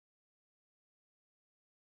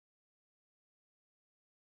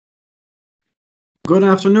Good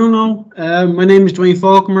afternoon, all. My name is Dwayne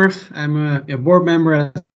Valkenburg. I'm a board member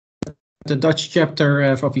at the Dutch chapter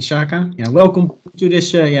of ISACA. Yeah, welcome to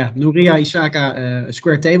this Nuria ISACA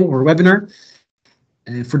Square Table or webinar.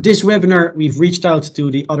 For this webinar, we've reached out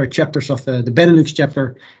to the other chapters of the Benelux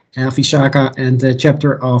chapter of ISACA and the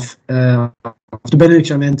chapter of the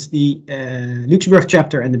Benelux. I meant the Luxembourg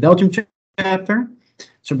chapter and the Belgium chapter.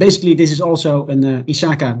 So basically, this is also an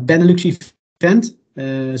ISACA Benelux event.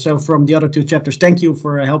 So from the other two chapters, thank you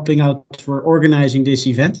for helping out for organizing this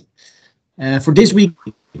event. For this week,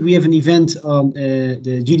 we have an event on the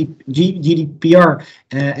GDPR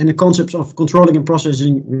and the concepts of controlling and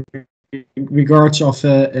processing regards of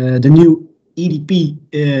the new EDP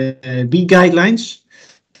B guidelines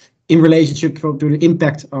in relationship to the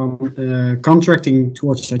impact on contracting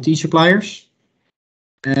towards IT suppliers.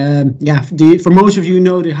 For most of you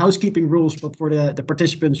know the housekeeping rules, but for the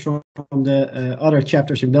participants from the other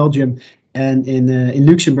chapters in Belgium and in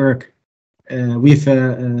Luxembourg,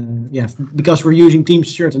 because we're using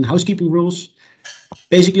Teams certain housekeeping rules.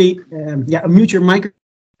 Basically, unmute your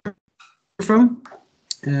microphone,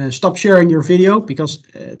 stop sharing your video because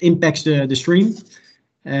it impacts the stream.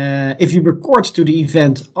 If you record to the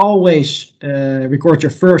event, always record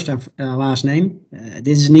your first and last name.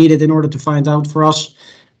 This is needed in order to find out for us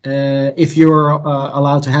if you're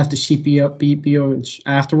allowed to have the CPOs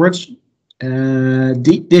afterwards.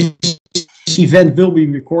 This event will be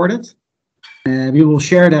recorded. We will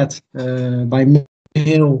share that by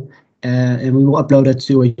mail and we will upload it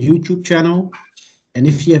to a YouTube channel. And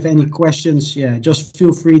if you have any questions, just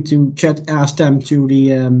feel free to ask them to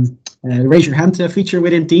the raise your hand feature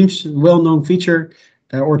within Teams, well-known feature,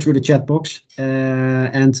 or through the chat box.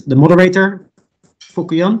 And the moderator,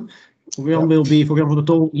 Fokuyan, will be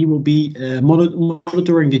he will be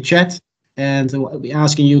monitoring the chat and will be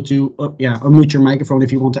asking you to unmute your microphone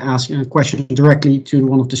if you want to ask a question directly to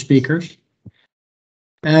one of the speakers.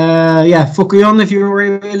 Fokuyan, if you are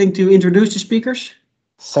willing to introduce the speakers.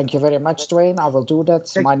 Thank you very much, Dwayne. I will do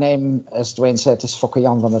that. My name, as Dwayne said, is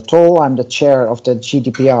Fokuyan van der Tol. I'm the chair of the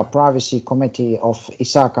GDPR Privacy Committee of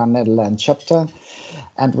ISACA Netherlands chapter.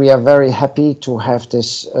 And we are very happy to have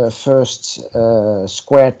this first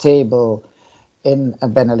square table in a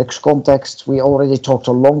Benelux context. We already talked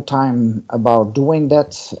a long time about doing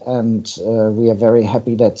that, and we are very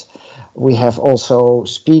happy that we have also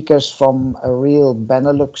speakers from a real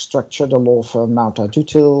Benelux structure, the law firm Nauta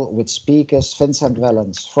Dutil, with speakers Vincent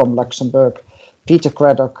Wellens from Luxembourg, Peter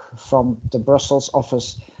Craddock from the Brussels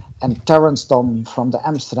office, and Terrence from the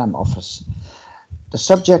Amsterdam office. The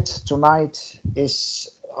subject tonight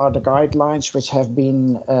are the guidelines which have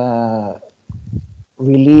been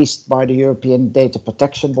released by the European Data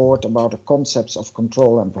Protection Board about the concepts of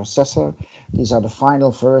control and processor. These are the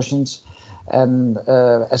final versions. And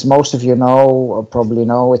as most of you know, or probably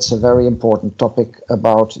know, it's a very important topic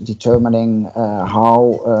about determining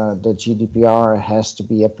how the GDPR has to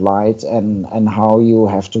be applied and how you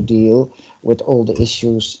have to deal with all the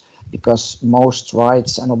issues, because most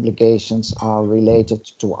rights and obligations are related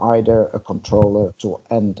to either a controller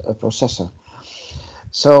and a processor.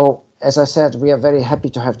 So, as I said, we are very happy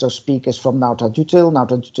to have those speakers from Nauta Dutil.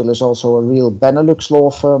 Nauta Dutil is also a real Benelux law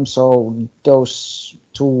firm, so those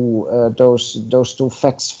two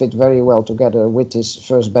facts fit very well together with this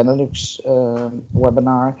first Benelux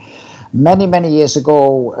webinar. Many years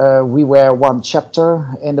ago, we were one chapter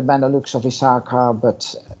in the Benelux of ISACA,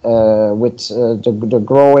 but with the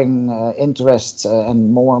growing interest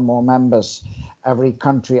and more members, every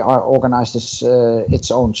country organizes its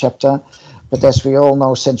own chapter. But as we all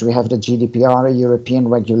know, since we have the GDPR, a European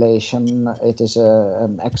regulation, it is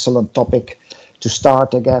an excellent topic to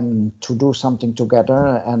start again, to do something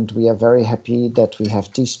together. And we are very happy that we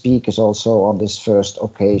have these speakers also on this first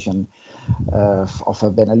occasion of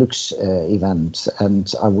a Benelux event.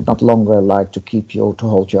 And I would not longer like to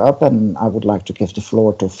hold you up, and I would like to give the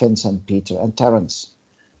floor to Vincent, Peter and Terrence.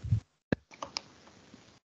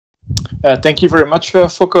 Thank you very much,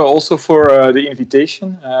 Fokke, also for the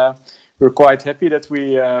invitation. We're quite happy that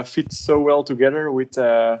we fit so well together with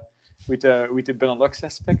the Benelux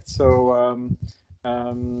aspect. So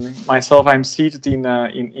myself, I'm seated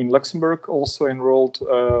in Luxembourg, also enrolled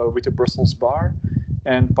with the Brussels Bar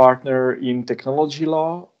and partner in technology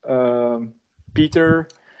law. Peter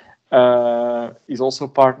is also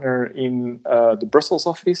partner in the Brussels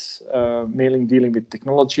office, mainly dealing with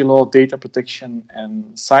technology law, data protection,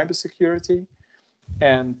 and cybersecurity.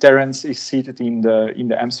 And Terrence is seated in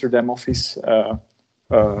the Amsterdam office,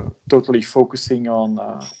 totally focusing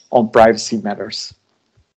on privacy matters.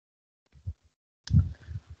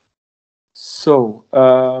 So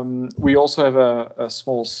we also have a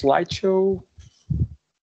small slideshow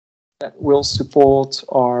that will support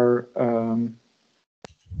our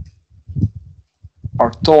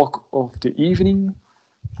talk of the evening.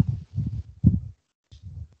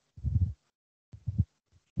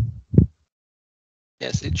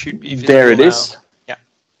 Yes, it should be visible. There it is. Yeah.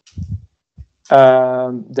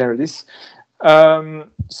 There it is.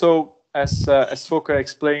 So as Fokke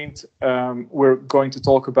explained, we're going to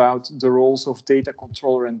talk about the roles of data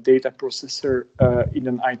controller and data processor in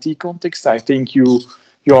an IT context. I think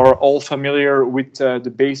you're all familiar with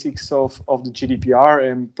the basics of the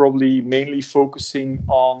GDPR and probably mainly focusing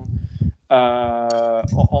on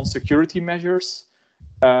security measures.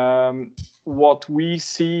 What we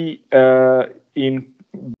see in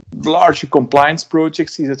large compliance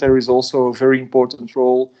projects is that there is also a very important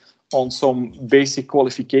role on some basic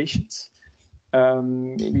qualifications.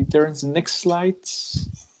 Maybe Terrence, next slide.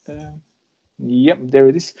 Yep, there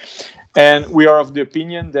it is. And we are of the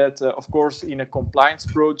opinion that, of course, in a compliance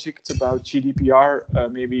project about GDPR,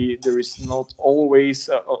 maybe there is not always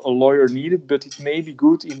a lawyer needed, but it may be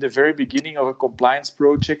good in the very beginning of a compliance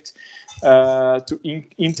project to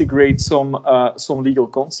integrate some legal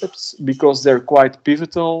concepts, because they're quite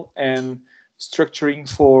pivotal and structuring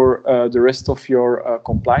for the rest of your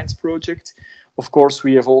compliance project. Of course,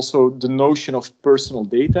 we have also the notion of personal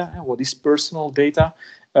data. What is personal data?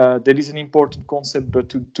 That is an important concept, but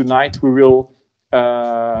tonight we will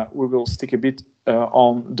stick a bit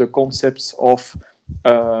on the concepts of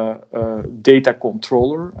data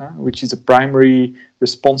controller, which is a primary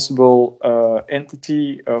responsible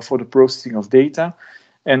entity for the processing of data,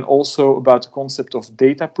 and also about the concept of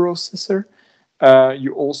data processor.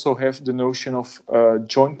 You also have the notion of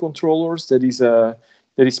joint controllers.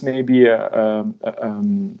 That is maybe a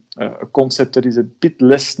concept that is a bit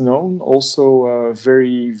less known, also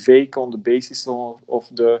very vague on the basis of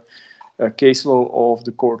the case law of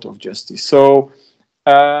the Court of Justice. So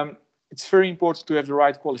it's very important to have the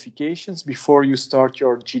right qualifications before you start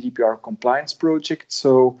your GDPR compliance project.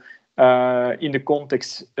 So in the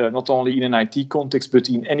context, not only in an IT context, but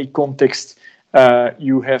in any context,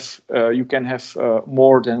 you can have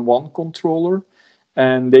more than one controller,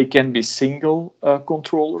 and they can be single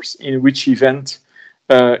controllers, in which event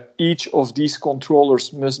each of these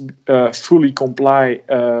controllers must fully comply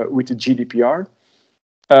with the GDPR.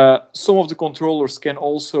 Some of the controllers can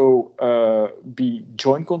also be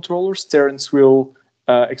joint controllers. Terrence will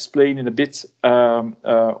explain in a bit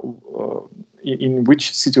in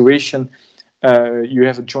which situation you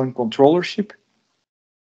have a joint controllership.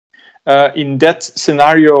 In that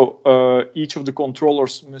scenario, each of the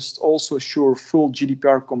controllers must also assure full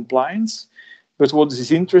GDPR compliance. But what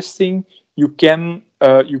is interesting, you can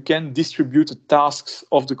distribute the tasks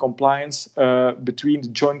of the compliance between the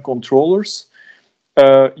joint controllers.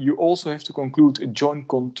 You also have to conclude a joint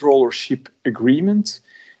controllership agreement,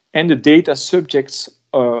 and the data subjects,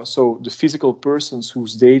 so the physical persons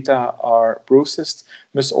whose data are processed,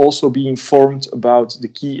 must also be informed about the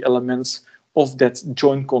key elements of that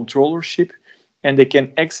joint controllership, and they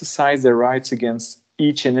can exercise their rights against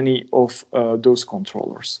each and any of those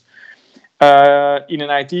controllers. In an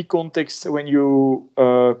IT context, when you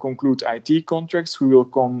conclude IT contracts, we will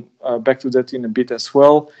come back to that in a bit as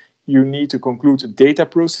well, you need to conclude a data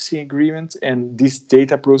processing agreement, and this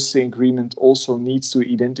data processing agreement also needs to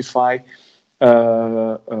identify,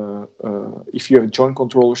 if you have a joint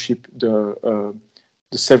controllership,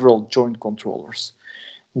 the several joint controllers.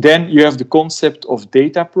 Then you have the concept of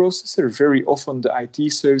data processor. Very often the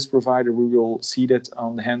IT service provider, we will see that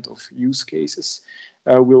on the hand of use cases,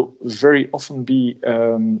 will very often be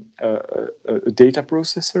a data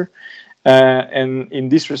processor. And in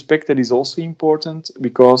this respect, that is also important,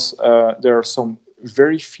 because there are some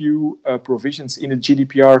very few provisions in the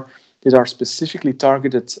GDPR that are specifically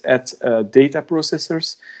targeted at data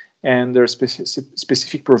processors. And there are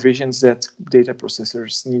specific provisions that data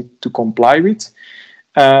processors need to comply with.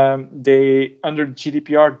 Under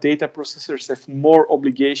GDPR, data processors have more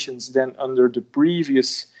obligations than under the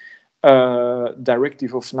previous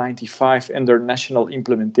directive of 95 and their national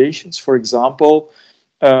implementations. For example,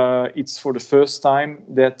 it's for the first time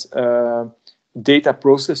that data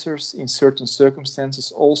processors in certain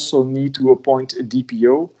circumstances also need to appoint a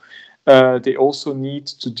DPO. They also need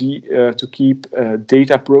to keep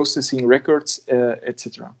data processing records,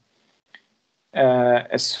 etc.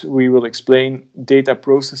 As we will explain, data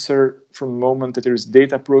processor, from the moment that there is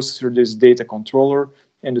data processor, there's data controller,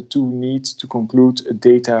 and the two need to conclude a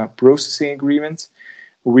data processing agreement,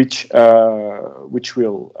 which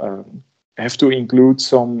will have to include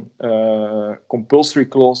some compulsory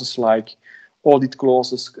clauses like audit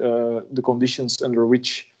clauses, the conditions under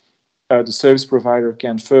which the service provider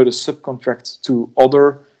can further subcontract to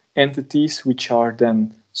other entities, which are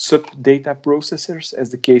then sub-data processors,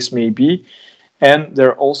 as the case may be. And there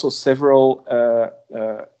are also several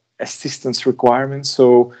assistance requirements.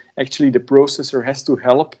 So actually the processor has to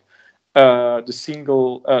help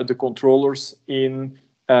the controllers in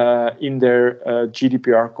their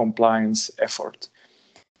GDPR compliance effort.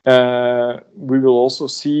 We will also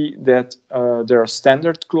see that there are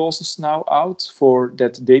standard clauses now out for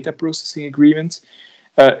that data processing agreement.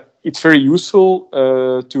 It's very useful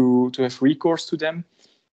to have recourse to them.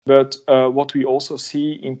 But what we also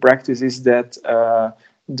see in practice is that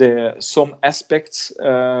some aspects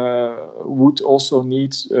would also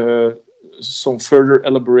need some further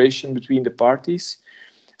elaboration between the parties.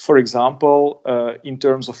 For example, in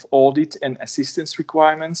terms of audit and assistance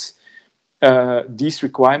requirements, these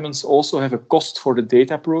requirements also have a cost for the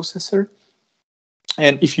data processor.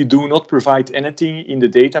 And if you do not provide anything in the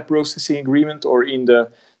data processing agreement or in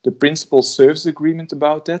the principal service agreement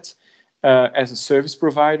about that, as a service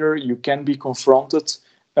provider, you can be confronted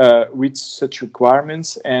with such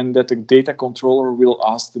requirements, and that the data controller will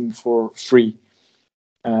ask them for free.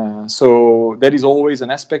 So that is always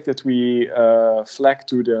an aspect that we flag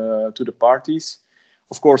to the parties.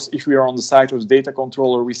 Of course, if we are on the side of the data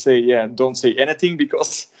controller, we say, yeah, don't say anything,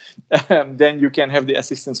 because then you can have the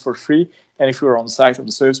assistance for free. And if we're on the side of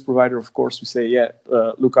the service provider, of course, we say, yeah,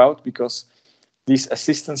 look out, because these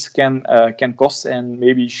assistance can cost, and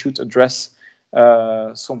maybe should address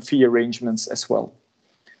some fee arrangements as well.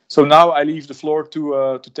 So now I leave the floor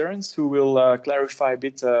to Terrence, who will clarify a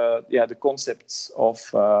bit the concepts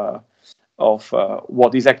of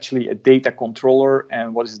what is actually a data controller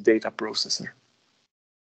and what is a data processor.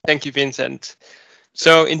 Thank you, Vincent.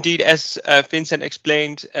 So indeed, as Vincent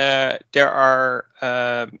explained, there are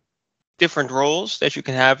different roles that you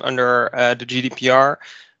can have under the GDPR.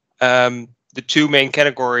 The two main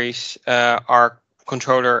categories are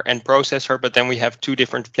controller and processor, but then we have two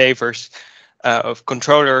different flavors of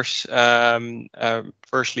controllers.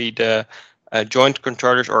 Firstly, the joint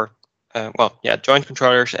controllers, or joint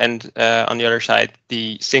controllers, and on the other side,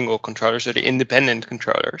 the single controllers, or the independent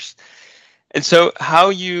controllers. And so how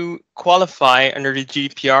you qualify under the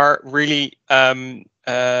GDPR really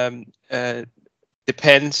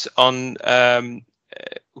depends on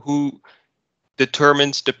who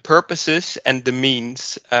determines the purposes and the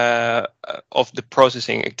means of the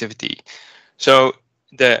processing activity. So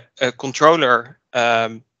the controller,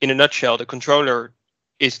 in a nutshell, the controller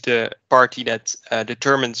is the party that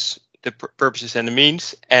determines the purposes and the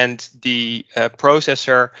means, and the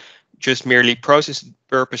processor just merely processes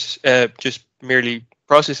the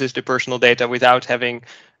personal data without having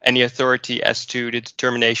any authority as to the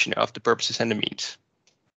determination of the purposes and the means.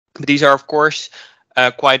 But these are, of course,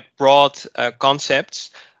 quite broad concepts,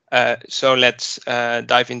 so let's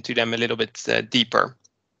dive into them a little bit deeper.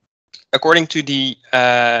 According to the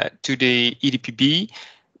EDPB,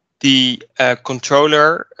 the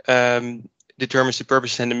controller determines the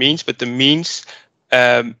purposes and the means, but the means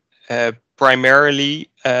primarily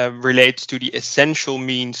relates to the essential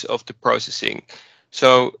means of the processing.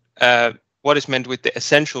 So what is meant with the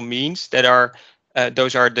essential means?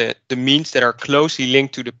 Those are the means that are closely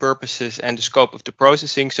linked to the purposes and the scope of the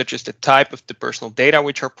processing, such as the type of the personal data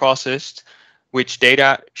which are processed, which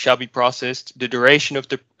data shall be processed, the duration of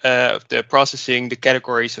the processing, the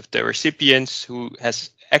categories of the recipients who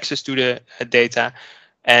has access to the data,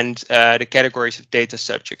 and the categories of data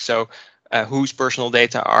subjects. So whose personal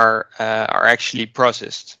data are actually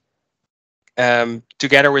processed.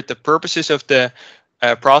 Together with the purposes of the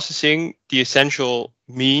processing, the essential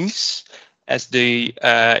means, as the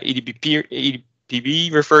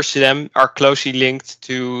EDPB refers to them, are closely linked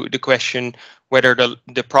to the question whether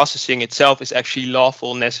the processing itself is actually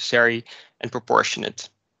lawful, necessary, and proportionate.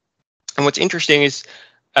 And what's interesting is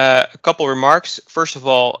a couple remarks. First of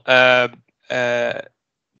all,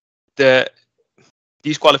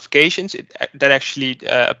 these qualifications, that actually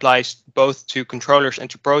applies both to controllers and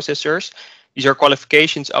to processors. These are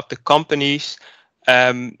qualifications of the companies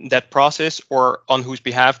that process or on whose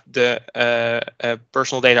behalf the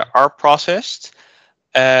personal data are processed.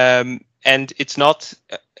 And it's not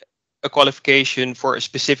a qualification for a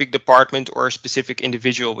specific department or a specific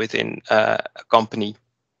individual within a company.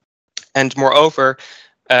 And moreover,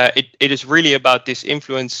 it is really about this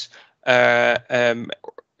influence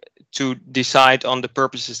to decide on the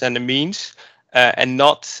purposes and the means, and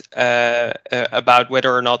not about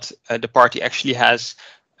whether or not the party actually has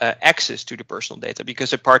access to the personal data,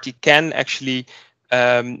 because a party can actually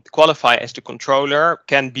qualify as the controller,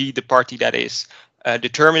 can be the party that is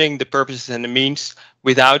determining the purposes and the means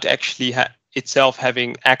without actually itself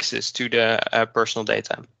having access to the personal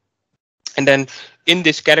data. And then in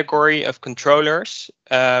this category of controllers,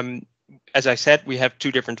 as I said, we have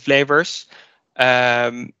two different flavors.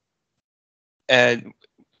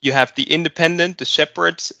 You have the independent, the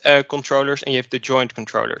separate controllers, and you have the joint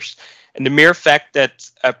controllers. And the mere fact that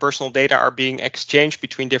personal data are being exchanged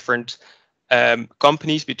between different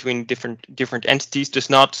companies, between different entities, does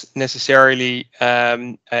not necessarily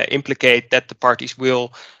implicate that the parties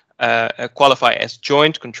will qualify as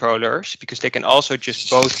joint controllers, because they can also just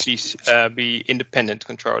both be independent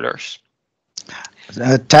controllers.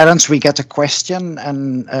 Terrence, we get a question,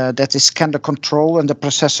 and that is, can the control and the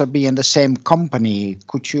processor be in the same company?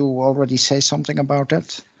 Could you already say something about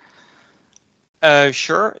that?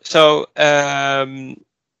 Sure. So,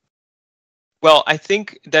 well, I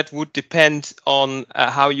think that would depend on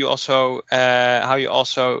how you also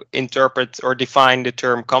interpret or define the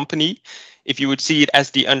term company. If you would see it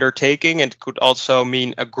as the undertaking, and it could also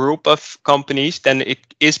mean a group of companies, then it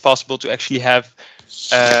is possible to actually have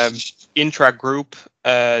intra-group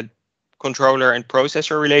controller and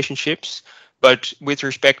processor relationships. But with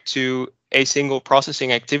respect to a single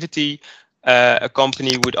processing activity, a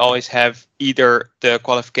company would always have either the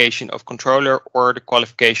qualification of controller or the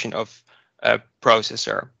qualification of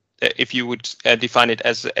processor. If you would define it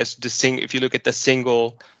as if you look at the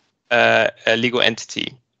single legal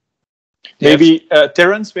entity. Maybe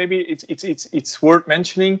Terrence, maybe it's worth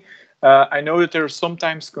mentioning. I know that there's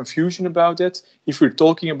sometimes confusion about it. If we're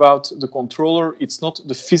talking about the controller, it's not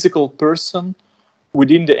the physical person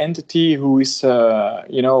within the entity who is,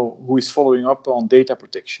 who is following up on data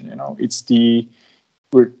protection.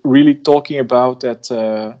 We're really talking about at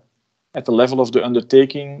the level of the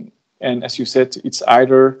undertaking, and as you said, it's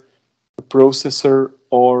either a processor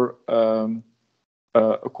or a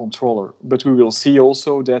controller. But we will see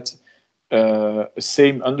also that a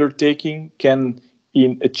same undertaking can,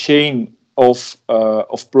 in a chain of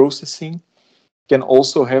processing, can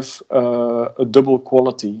also have a double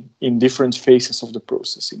quality in different phases of the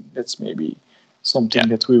processing. That's maybe something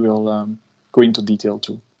that we will go into detail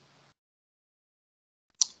too.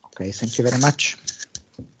 Okay, thank you very much.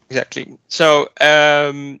 Exactly. So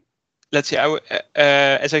let's see.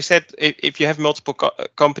 As I said, if you have multiple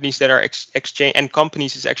companies that are exchange, and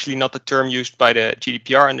companies is actually not the term used by the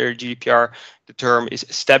GDPR. Under GDPR, the term is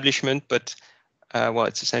establishment, but well,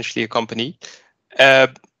 it's essentially a company.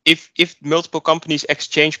 If multiple companies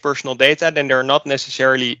exchange personal data, then they're not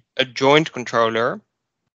necessarily a joint controller,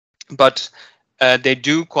 but they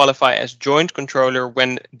do qualify as joint controller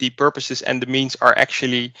when the purposes and the means are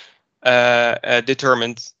actually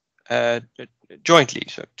determined jointly,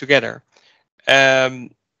 so together.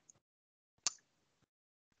 And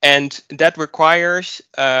that requires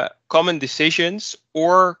common decisions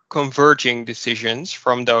or converging decisions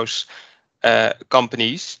from those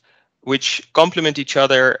companies, which complement each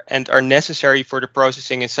other and are necessary for the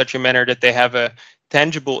processing in such a manner that they have a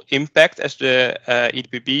tangible impact, as the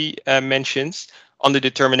EDPB mentions, on the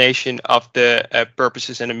determination of the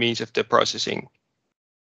purposes and the means of the processing.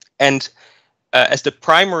 And as the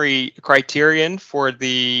primary criterion for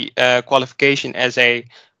the qualification as a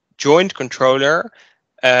joint controller,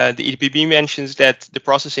 the EDPB mentions that the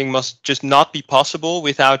processing must just not be possible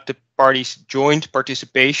without the parties' joint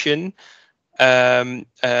participation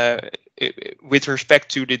with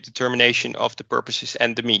respect to the determination of the purposes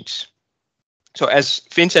and the means. So as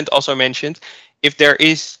Vincent also mentioned, if there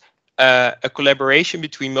is a collaboration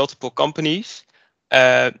between multiple companies,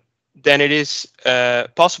 then it is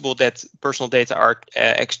possible that personal data are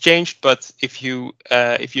exchanged. But if you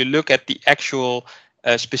look at the actual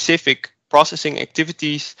specific processing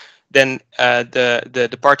activities, then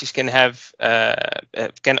the parties can have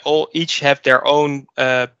each have their own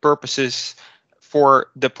purposes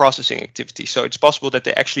for the processing activity. So it's possible that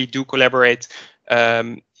they actually do collaborate,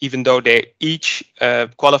 even though they each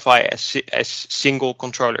qualify as single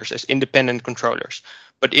controllers, as independent controllers.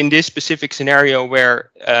 But in this specific scenario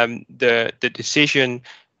where the decision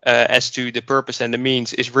as to the purpose and the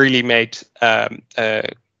means is really made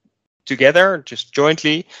together, just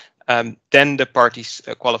jointly, then the parties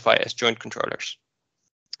qualify as joint controllers.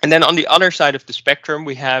 And then on the other side of the spectrum,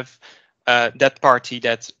 we have that party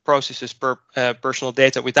that processes personal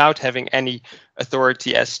data without having any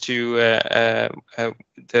authority as to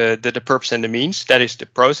the purpose and the means. That is the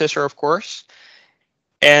processor, of course.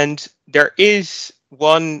 And there is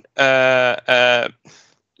one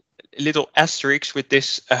little asterisk with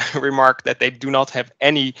this remark, that they do not have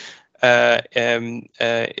any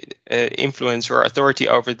influence or authority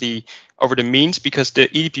over the means, because the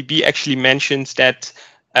EDPB actually mentions that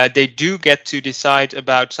they do get to decide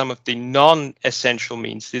about some of the non-essential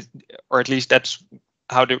means, or at least that's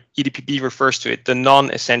how the EDPB refers to it, the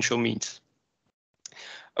non-essential means.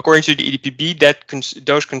 according to the EDPB,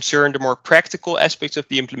 those concern the more practical aspects of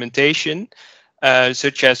the implementation,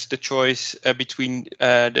 such as the choice between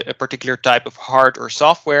a particular type of hard or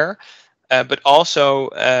software, but also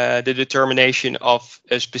the determination of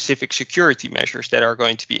specific security measures that are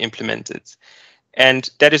going to be implemented. And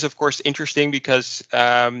that is, of course, interesting because,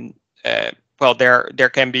 well,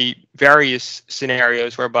 there can be various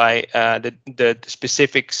scenarios whereby the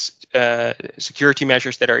specific security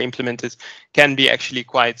measures that are implemented can be actually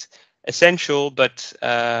quite essential. But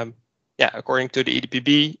yeah, according to the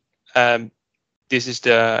EDPB, this is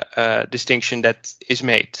the distinction that is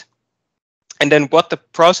made. And then what the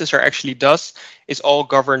processor actually does is all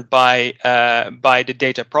governed by the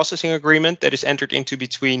data processing agreement that is entered into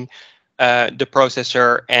between the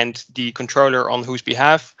processor and the controller on whose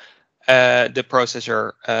behalf the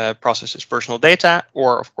processor processes personal data,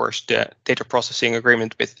 or of course the data processing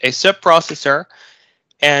agreement with a sub-processor.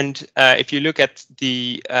 And if you look at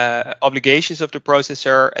the obligations of the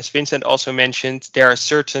processor, as Vincent also mentioned, there are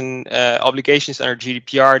certain obligations under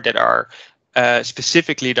GDPR that are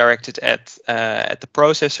specifically directed at the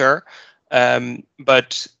processor.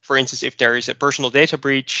 But for instance, if there is a personal data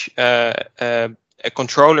breach, a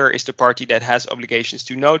controller is the party that has obligations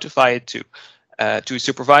to notify it to a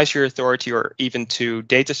supervisory authority or even to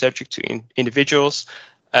data subject to individuals.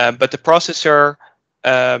 But the processor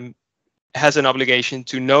has an obligation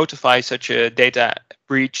to notify such a data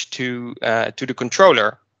breach to the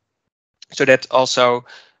controller. So that also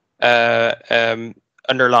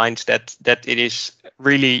underlines that it is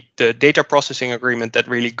really the data processing agreement that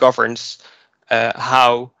really governs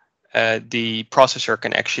how the processor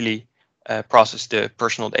can actually process the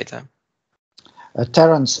personal data.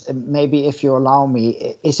 Terrence, maybe if you allow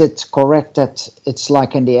me, is it correct that it's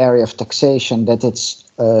like in the area of taxation, that it's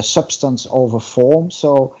substance over form,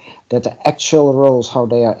 so that the actual rules, how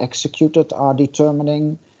they are executed, are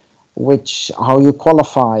determining how you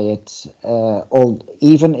qualify it, or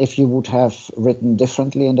even if you would have written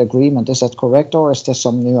differently in the agreement? Is that correct, or is there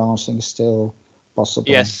some nuancing still possible?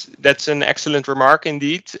 Yes, that's an excellent remark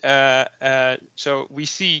indeed. So we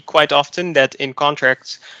see quite often that in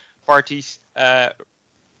contracts, parties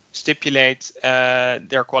stipulate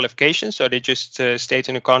their qualifications. So they just state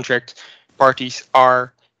in a contract, parties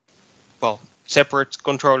are, well, separate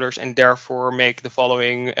controllers and therefore make the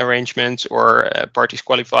following arrangements, or parties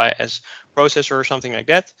qualify as processor or something like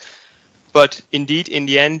that. But indeed, in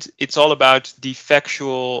the end, it's all about the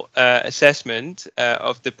factual assessment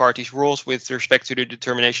of the parties' roles with respect to the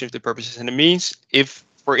determination of the purposes and the means. If,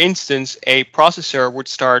 for instance, a processor would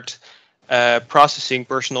start processing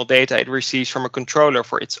personal data it receives from a controller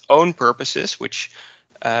for its own purposes, which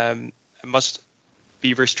must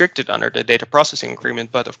be restricted under the data processing agreement,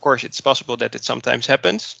 but of course it's possible that it sometimes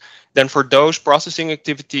happens, then for those processing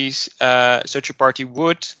activities, such a party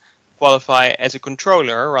would qualify as a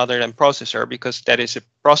controller rather than processor, because that is a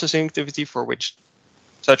processing activity for which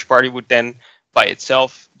such party would then by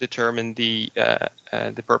itself determine the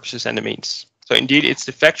purposes and the means. So indeed, it's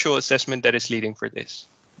the factual assessment that is leading for this.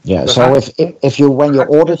 Yeah, so if you, when you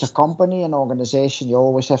audit a company, an organization, you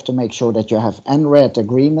always have to make sure that you have unread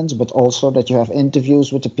agreements, but also that you have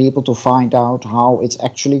interviews with the people to find out how it's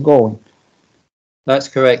actually going. That's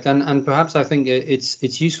correct, and perhaps I think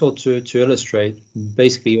it's useful to illustrate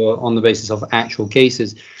basically on the basis of actual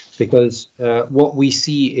cases, because what we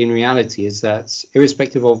see in reality is that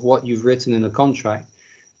irrespective of what you've written in a contract,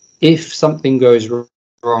 if something goes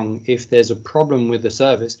wrong, if there's a problem with the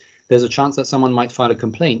service, there's a chance that someone might file a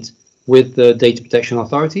complaint with the data protection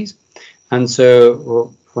authorities. And so,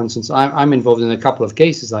 well, for instance, I'm involved in a couple of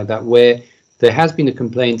cases like that, where there has been a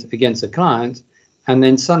complaint against a client, and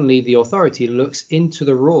then suddenly the authority looks into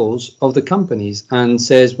the rules of the companies and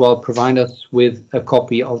says, well, provide us with a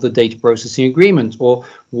copy of the data processing agreement, or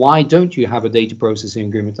why don't you have a data processing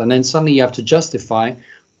agreement? And then suddenly you have to justify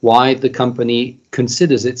why the company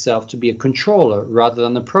considers itself to be a controller rather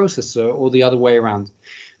than a processor, or the other way around.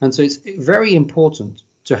 And so it's very important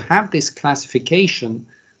to have this classification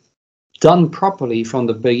done properly from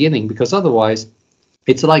the beginning, because otherwise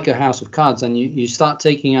it's like a house of cards, and you start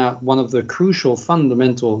taking out one of the crucial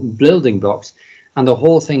fundamental building blocks and the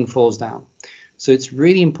whole thing falls down. So it's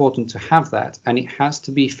really important to have that, and it has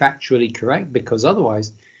to be factually correct, because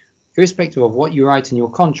otherwise, irrespective of what you write in your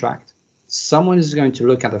contract, someone is going to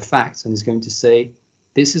look at the facts and is going to say,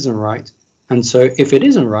 this isn't right. And so if it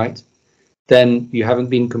isn't right, then you haven't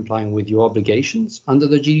been complying with your obligations under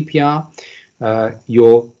the GDPR.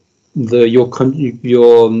 Your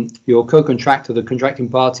co-contractor, the contracting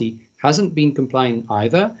party, hasn't been complying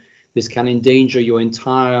either. This can endanger your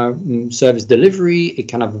entire service delivery. It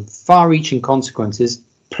can have far-reaching consequences.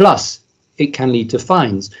 Plus, it can lead to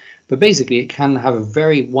fines. But basically, it can have a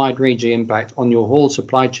very wide-ranging impact on your whole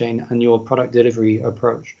supply chain and your product delivery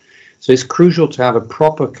approach. So it's crucial to have a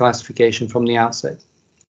proper classification from the outset.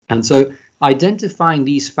 And so identifying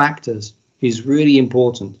these factors is really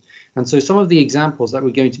important. And so some of the examples that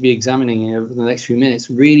we're going to be examining over the next few minutes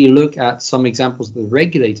really look at some examples that the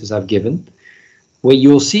regulators have given, where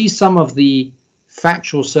you'll see some of the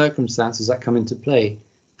factual circumstances that come into play.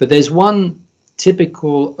 But there's one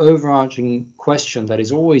typical overarching question that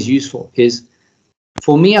is always useful is,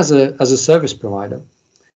 for me as a service provider,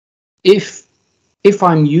 if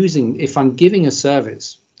I'm giving a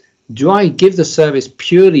service, do I give the service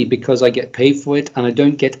purely because I get paid for it and I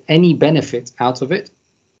don't get any benefit out of it?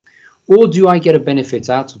 Or do I get a benefit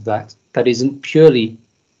out of that isn't purely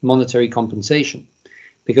monetary compensation?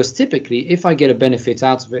 Because typically, if I get a benefit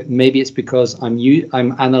out of it, maybe it's because I'm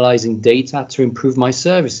analyzing data to improve my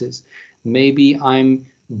services. Maybe I'm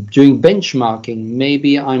doing benchmarking.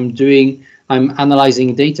 Maybe I'm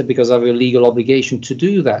analyzing data because I have a legal obligation to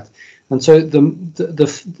do that. And so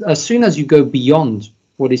as soon as you go beyond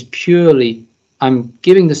what is purely, I'm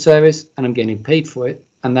giving the service and I'm getting paid for it,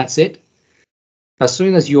 and that's it. As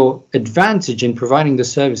soon as your advantage in providing the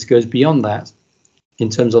service goes beyond that,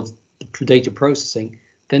 in terms of data processing,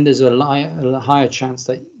 then there's a higher chance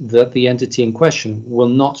that the entity in question will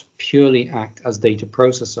not purely act as data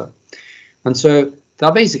processor. And so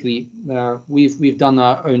that basically, we've done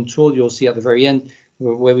our own tool, you'll see at the very end,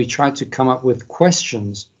 where we try to come up with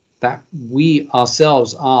questions that we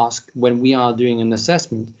ourselves ask when we are doing an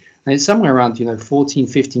assessment. And it's somewhere around 14,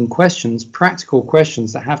 15 questions, practical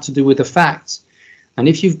questions that have to do with the facts. And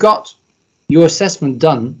if you've got your assessment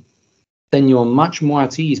done, then you're much more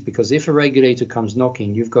at ease, because if a regulator comes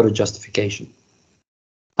knocking, you've got a justification.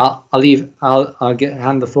 I'll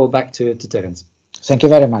hand the floor back to Terrence. Thank you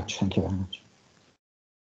very much. Thank you very much.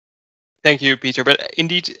 Thank you, Peter. But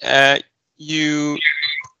indeed, you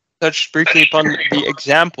touched briefly upon the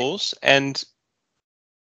examples, and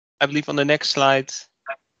I believe on the next slide,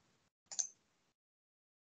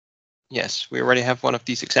 yes, we already have one of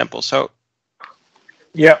these examples. So,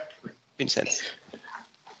 yeah, Vincent.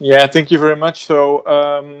 Yeah, thank you very much. So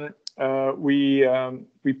we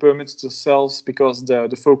permitted ourselves, because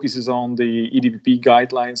the focus is on the EDPB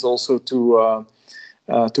guidelines, also to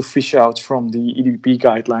fish out from the EDPB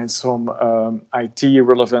guidelines some IT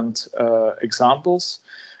relevant examples.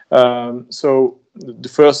 So the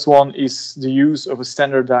first one is the use of a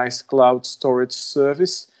standardized cloud storage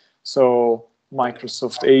service. So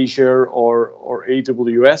Microsoft Azure or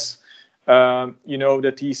AWS. You know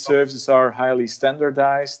that these services are highly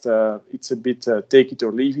standardized. It's a bit take it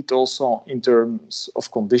or leave it also in terms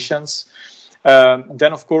of conditions.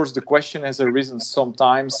 Then, of course, the question has arisen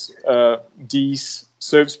sometimes. These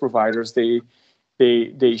service providers, they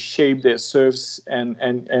shape their service, and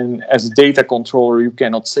as a data controller, you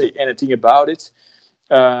cannot say anything about it.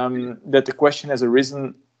 That the question has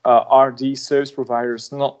arisen: are these service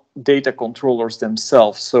providers not data controllers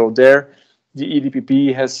themselves? So there, the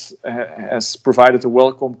EDPB has provided a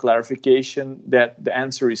welcome clarification that the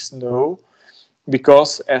answer is no,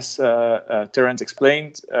 because as Terrence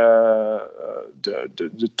explained,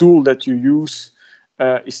 the tool that you use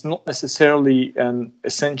is not necessarily an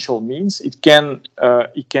essential means. It can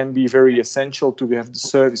be very essential to have the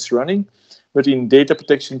service running, but in data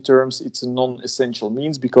protection terms, it's a non-essential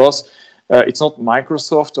means, because it's not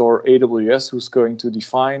Microsoft or AWS who's going to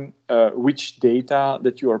define which data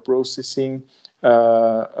that you are processing, who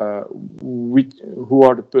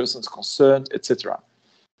are the persons concerned, etc.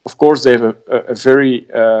 Of course, they have a very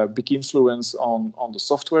big influence on the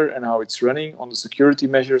software and how it's running, on the security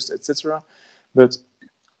measures, etc. But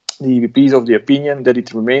the EDPB is of the opinion that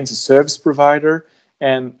it remains a service provider,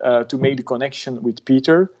 and to make the connection with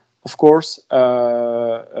Peter, of course,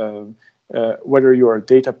 whether you are a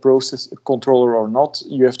data process controller or not,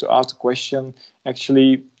 you have to ask the question,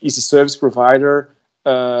 actually, is the service provider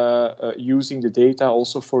using the data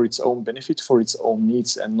also for its own benefit, for its own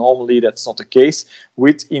needs? And normally that's not the case,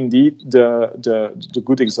 with indeed the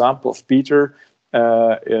good example of Peter.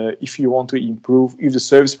 If you want to improve, if the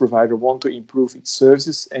service provider wants to improve its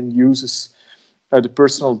services and uses the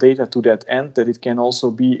personal data to that end, that it can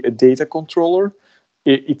also be a data controller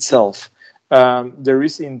itself. There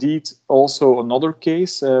is indeed also another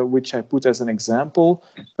case which I put as an example.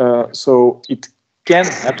 So it can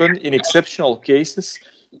happen in exceptional cases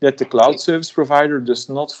that the cloud service provider does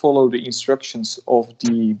not follow the instructions of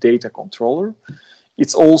the data controller.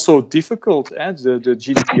 It's also difficult, the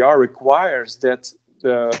GDPR requires that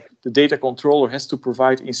the data controller has to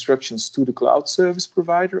provide instructions to the cloud service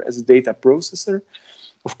provider as a data processor.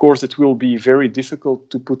 Of course, it will be very difficult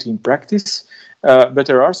to put in practice, but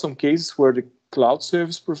there are some cases where the cloud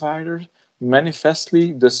service provider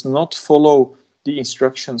manifestly does not follow the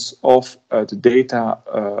instructions of the data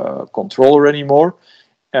controller anymore.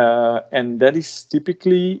 And that is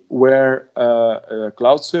typically where a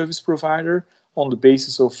cloud service provider, on the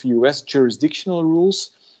basis of US jurisdictional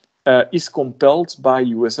rules, is compelled by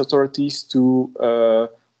US authorities to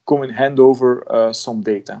come and hand over some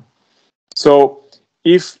data. So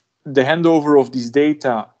if the handover of this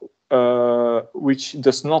data, which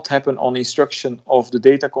does not happen on instruction of the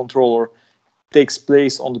data controller, takes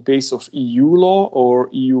place on the basis of EU law or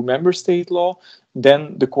EU member state law,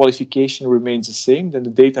 then the qualification remains the same, then the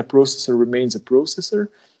data processor remains a processor.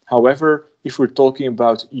 However, if we're talking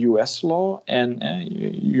about US law, and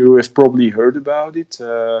you have probably heard about it,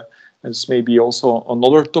 it's maybe also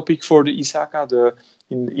another topic for the ISACA,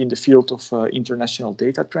 in the field of international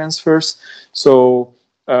data transfers. So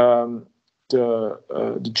the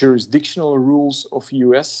jurisdictional rules of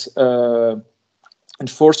US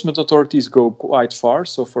enforcement authorities go quite far.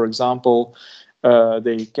 So, for example,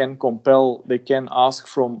 they can ask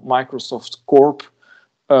from Microsoft Corp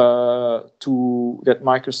that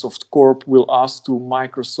Microsoft Corp will ask to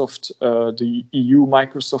Microsoft, the EU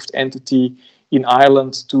Microsoft entity in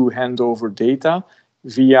Ireland, to hand over data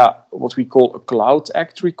via what we call a Cloud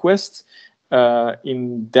Act request.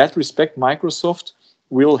 In that respect, Microsoft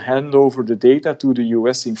will hand over the data to the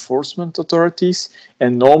US enforcement authorities,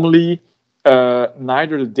 and normally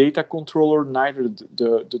neither the data controller, neither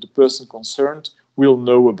the person concerned will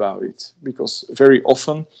know about it, because very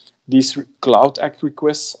often these Cloud Act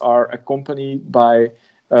requests are accompanied by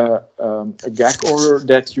a gag order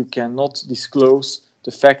that you cannot disclose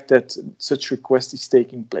the fact that such request is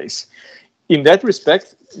taking place. In that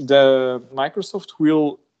respect, the Microsoft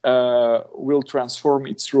will transform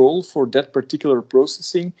its role for that particular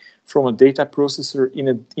processing from a data processor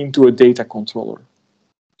into a data controller.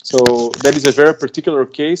 So that is a very particular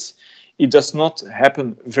case. It does not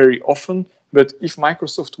happen very often, but if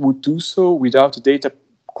Microsoft would do so without the data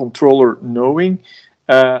controller knowing,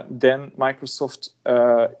 then Microsoft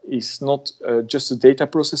is not just a data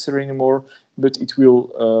processor anymore, but it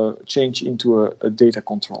will change into a data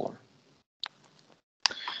controller.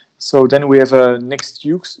 So then we have a next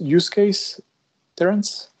use case,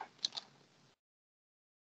 Terrence.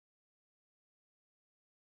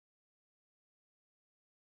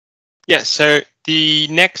 Yes, so the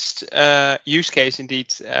next use case,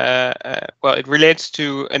 indeed, well, it relates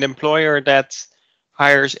to an employer that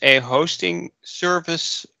hires a hosting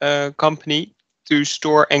service company to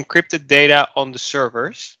store encrypted data on the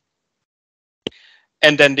servers.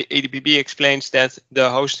 And then the EDPB explains that the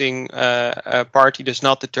hosting party does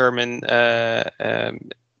not determine the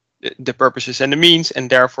purposes and the means, and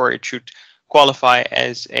therefore it should qualify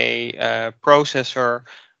as a processor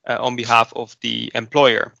on behalf of the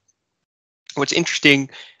employer. What's interesting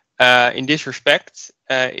in this respect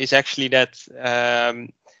is actually that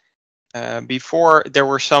before there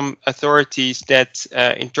were some authorities that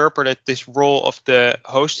interpreted this role of the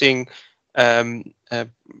hosting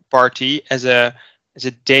party as a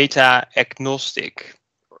data agnostic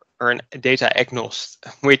or a data agnost,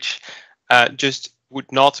 which just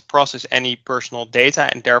would not process any personal data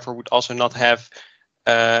and therefore would also not have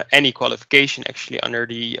any qualification actually under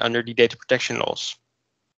the data protection laws.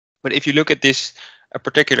 But if you look at this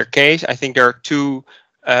particular case, I think there are two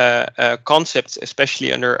concepts,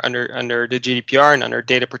 especially under the GDPR and under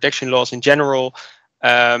data protection laws in general,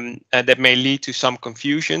 that may lead to some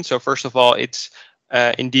confusion. So first of all, it's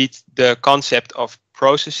indeed the concept of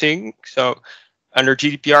processing. So under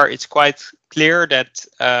GDPR, it's quite clear that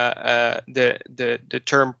the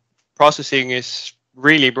term processing is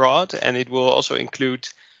really broad, and it will also include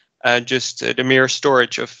just the mere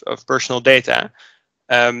storage of personal data.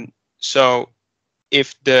 So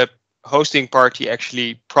if the hosting party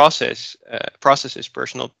actually processes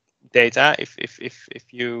personal data, if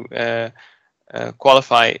you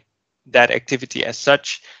qualify that activity as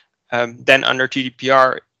such, then under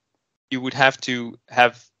GDPR you would have to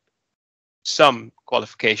have some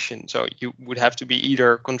qualification. So you would have to be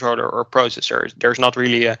either controller or processor. There's not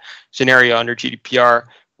really a scenario under GDPR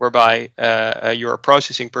whereby you're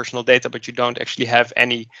processing personal data, but you don't actually have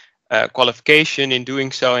any qualification in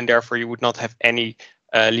doing so, and therefore you would not have any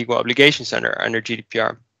legal obligations under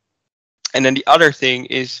GDPR. And then the other thing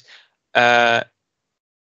is that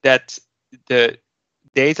the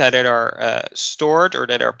data that are stored or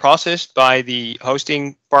that are processed by the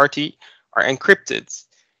hosting party are encrypted.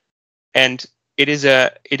 And it is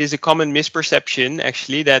a common misperception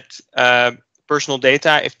actually that personal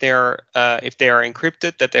data, if they are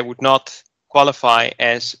encrypted, that they would not qualify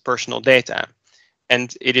as personal data.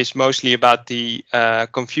 And it is mostly about the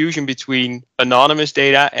confusion between anonymous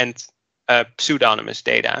data and pseudonymous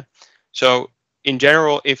data. So in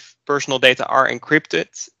general, if personal data are encrypted,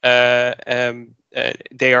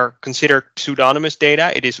 they are considered pseudonymous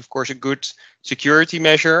data. It is, of course, a good security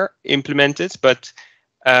measure implemented, but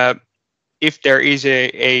if there is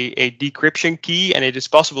a decryption key and it is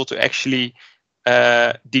possible to actually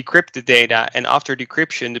decrypt the data, and after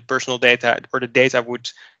decryption, the personal data or the data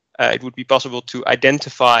would it would be possible to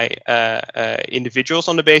identify individuals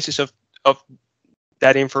on the basis of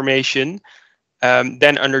that information,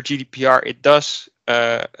 then under GDPR it does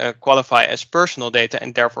qualify as personal data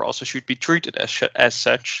and therefore also should be treated as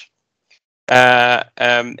such.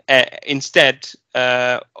 Instead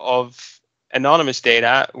of anonymous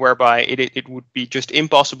data, whereby it would be just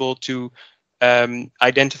impossible to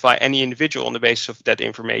identify any individual on the basis of that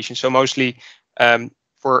information. So mostly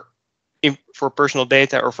for personal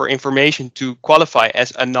data or for information to qualify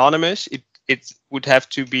as anonymous, it would have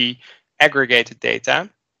to be aggregated data.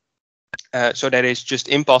 So that is just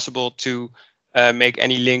impossible to make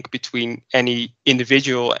any link between any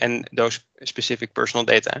individual and those specific personal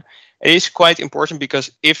data. It is quite important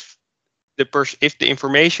because if the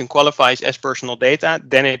information qualifies as personal data,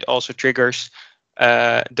 then it also triggers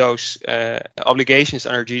those obligations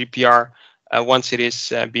under GDPR once it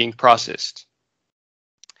is being processed.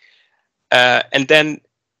 And then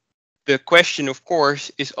the question, of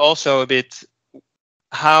course, is also a bit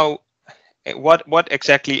what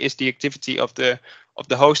exactly is the activity of the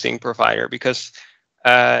hosting provider? Because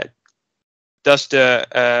does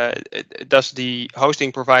the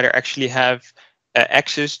hosting provider actually have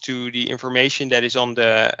access to the information that is on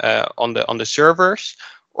the servers,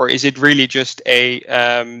 or is it really just a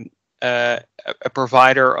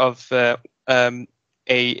provider of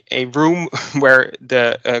a room where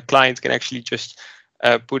the client can actually just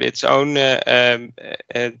put its own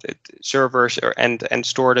servers and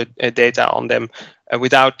store the data on them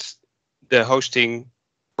without the hosting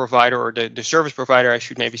provider or the service provider, I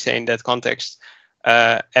should maybe say in that context,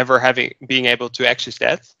 ever being able to access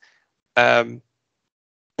that?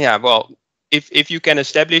 Yeah, well, if you can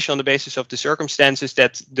establish on the basis of the circumstances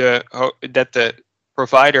that the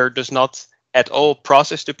provider does not at all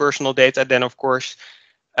process the personal data, then of course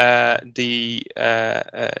the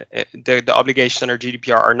obligations under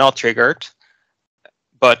GDPR are not triggered.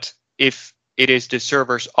 But if it is the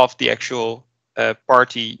servers of the actual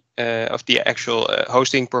party of the actual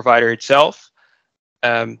hosting provider itself,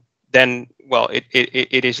 then well,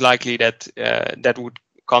 it is likely that that would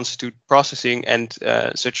constitute processing, and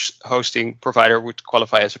such hosting provider would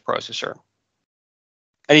qualify as a processor.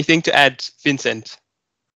 Anything to add, Vincent?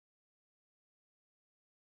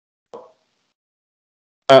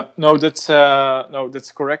 No,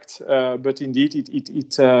 that's correct. But indeed,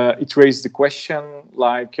 it raised the question,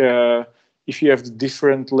 like if you have the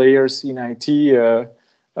different layers in IT,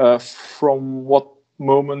 from what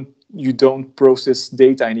moment you don't process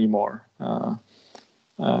data anymore?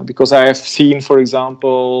 Because I have seen, for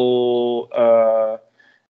example,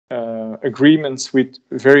 agreements with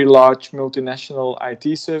very large multinational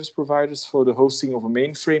IT service providers for the hosting of a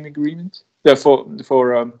mainframe agreement, for the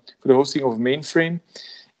hosting of a mainframe,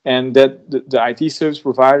 and that the IT service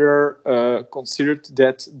provider considered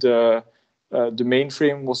that the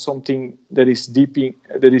mainframe was something that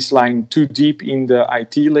is lying too deep in the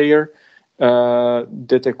IT layer,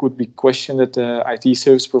 that there could be question that the IT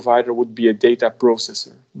service provider would be a data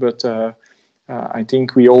processor. But I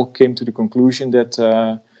think we all came to the conclusion that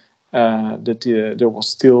there was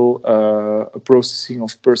still a processing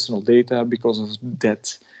of personal data because of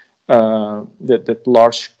that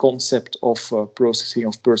large concept of processing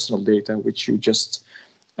of personal data, which you just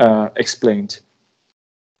explained.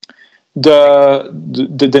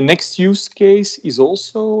 The next use case is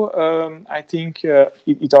also, I think,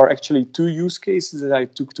 it are actually two use cases that I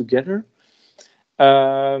took together,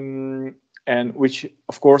 and which,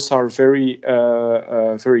 of course, are very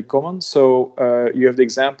common. So you have the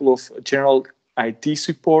example of general IT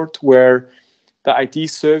support, where the IT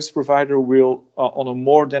service provider will, on a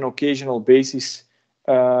more than occasional basis,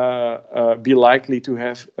 be likely to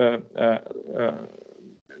have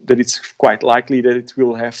that it's quite likely that it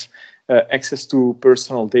will have access to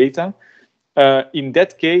personal data. In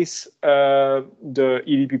that case, the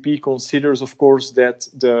EDPP considers, of course, that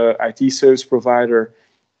the IT service provider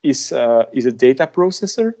is a data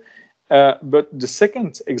processor. But the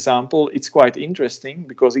second example, it's quite interesting,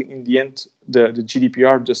 because in the end, the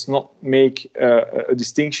GDPR does not make a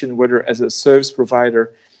distinction whether, as a service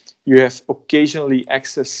provider, you have occasionally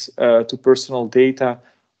access to personal data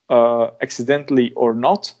accidentally or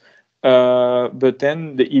not. but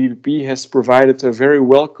then the EDPP has provided a very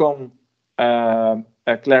welcome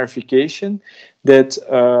clarification that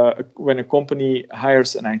when a company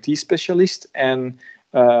hires an IT specialist and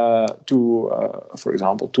for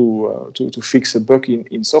example, to fix a bug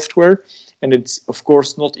in software, and it's of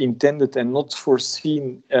course not intended and not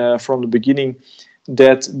foreseen from the beginning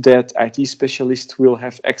that IT specialist will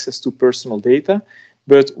have access to personal data,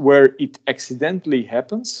 but where it accidentally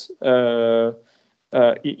happens, I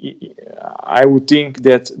would think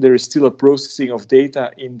that there is still a processing of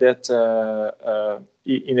data in that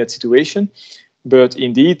situation. But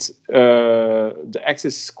indeed, the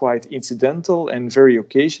access is quite incidental and very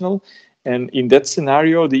occasional. And in that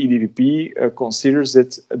scenario, the EDPP considers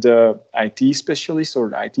that the IT specialist or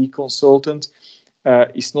the IT consultant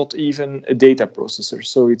is not even a data processor.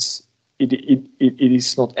 So it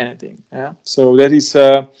is not anything. Yeah? So that is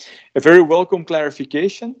a very welcome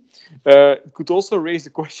clarification. It could also raise the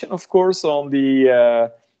question, of course, on the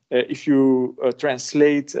if you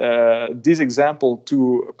translate this example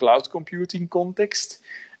to a cloud computing context,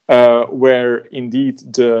 where indeed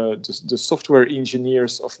the software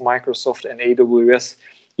engineers of Microsoft and AWS,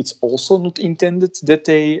 it's also not intended that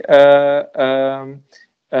they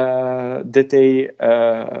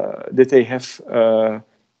have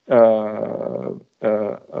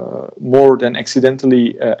more than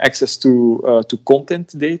accidentally access to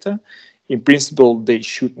content data. In principle, they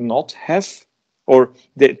should not have, or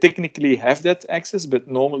they technically have that access, but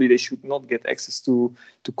normally they should not get access to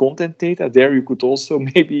content data. There you could also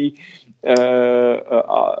maybe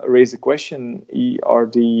raise the question, is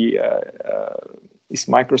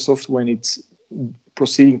Microsoft, when it's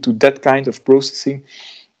proceeding to that kind of processing,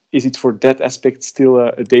 is it for that aspect still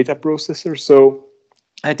a data processor? So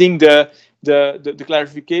I think the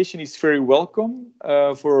clarification is very welcome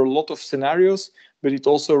for a lot of scenarios, but it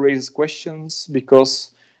also raises questions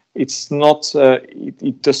because it's not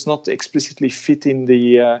it does not explicitly fit in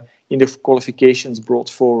the qualifications brought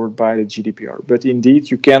forward by the GDPR. But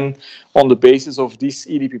indeed, you can, on the basis of this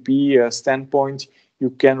EDPP standpoint, you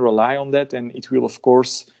can rely on that, and it will of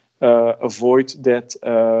course avoid that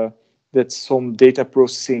that some data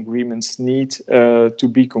processing agreements need to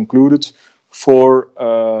be concluded for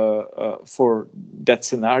that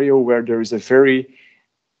scenario where there is a very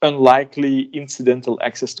unlikely incidental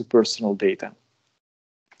access to personal data.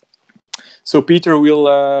 So Peter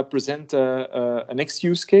will present a next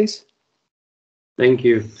use case. Thank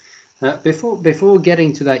you. Before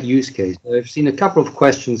getting to that use case, I've seen a couple of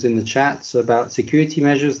questions in the chats about security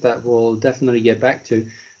measures that we'll definitely get back to.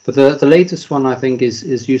 But the latest one I think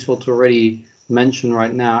is useful to already mention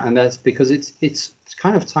right now, and that's because it's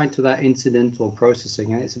kind of tied to that incidental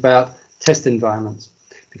processing, and it's about test environments.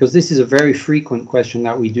 Because this is a very frequent question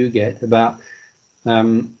that we do get about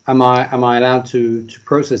am I allowed to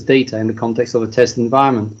process data in the context of a test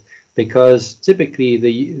environment? Because typically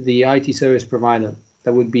the IT service provider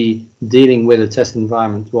that would be dealing with a test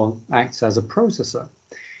environment acts as a processor.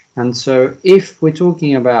 And so if we're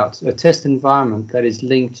talking about a test environment that is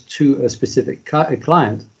linked to a specific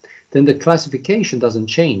client, then the classification doesn't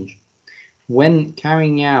change. When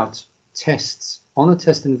carrying out tests on a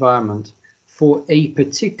test environment for a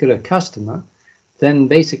particular customer, then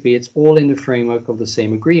basically it's all in the framework of the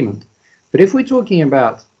same agreement. But if we're talking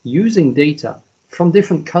about using data from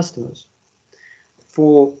different customers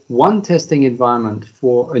for one testing environment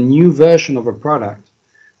for a new version of a product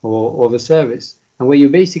or the service, and where you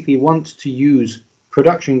basically want to use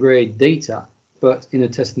production grade data, but in a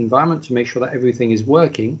test environment to make sure that everything is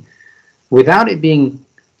working, without it being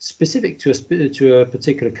specific to a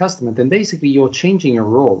particular customer, then basically you're changing your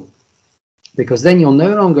role, because then you're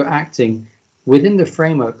no longer acting within the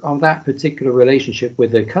framework of that particular relationship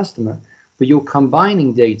with the customer, but you're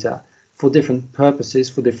combining data for different purposes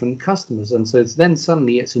for different customers. And so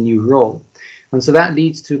suddenly it's a new role. And so that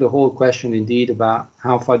leads to the whole question indeed about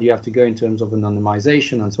how far do you have to go in terms of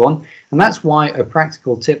anonymization and so on. And that's why a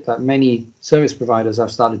practical tip that many service providers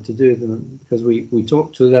have started to do, because we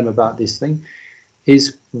talk to them about this thing,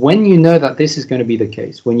 is when you know that this is going to be the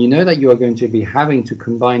case, when you know that you are going to be having to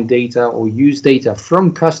combine data or use data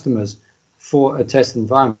from customers for a test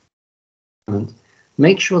environment,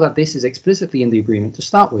 make sure that this is explicitly in the agreement to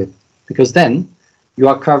start with, because then you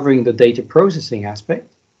are covering the data processing aspect,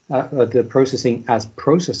 the processing as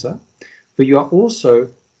processor, but you are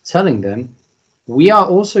also telling them, we are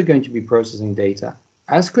also going to be processing data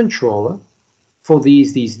as controller for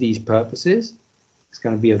these purposes. It's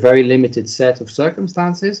going to be a very limited set of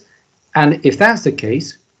circumstances. And if that's the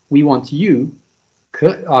case, we want you,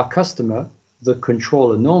 our customer, the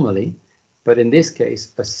controller normally, but in this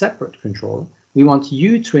case, a separate controller, we want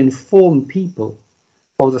you to inform people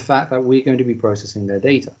of the fact that we're going to be processing their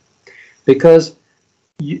data. Because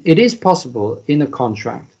it is possible in a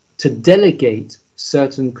contract to delegate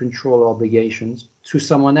certain control obligations to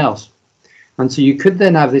someone else. And so you could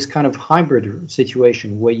then have this kind of hybrid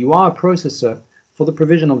situation where you are a processor for the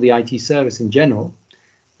provision of the IT service in general,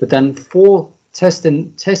 but then for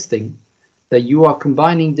testing that you are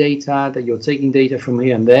combining data, that you're taking data from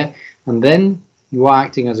here and there, and then you are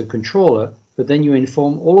acting as a controller, but then you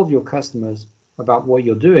inform all of your customers about what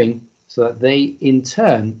you're doing so that they in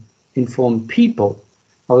turn inform people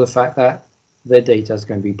of the fact that their data is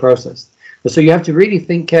going to be processed. So you have to really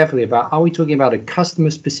think carefully about, are we talking about a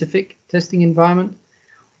customer-specific testing environment,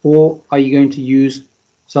 or are you going to use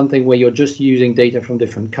something where you're just using data from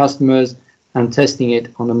different customers and testing it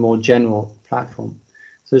on a more general platform?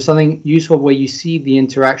 So something useful where you see the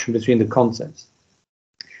interaction between the concepts.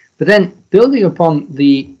 But then building upon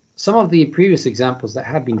some of the previous examples that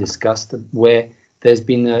have been discussed, where there's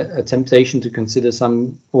been a temptation to consider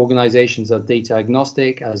some organizations as data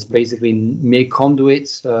agnostic, as basically mere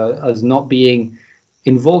conduits, as not being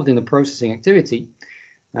involved in the processing activity,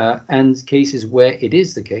 and cases where it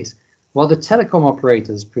is the case. Well, the telecom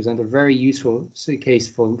operators present a very useful case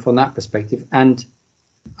from that perspective. And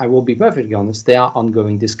I will be perfectly honest, there are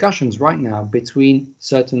ongoing discussions right now between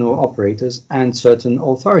certain operators and certain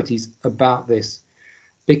authorities about this.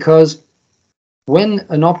 Because when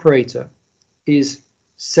an operator is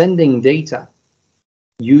sending data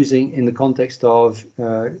using in the context of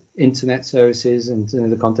internet services and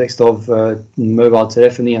in the context of mobile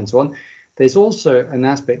telephony and so on, there's also an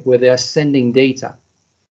aspect where they're sending data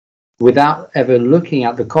without ever looking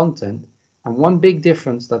at the content. And one big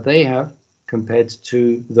difference that they have compared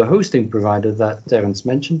to the hosting provider that Terrence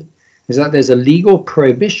mentioned is that there's a legal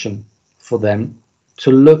prohibition for them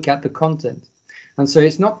to look at the content. And so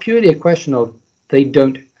it's not purely a question of they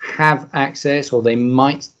don't have access or they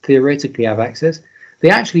might theoretically have access.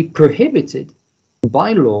 They're actually prohibited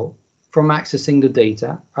by law from accessing the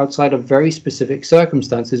data outside of very specific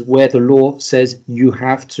circumstances where the law says you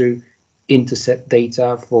have to intercept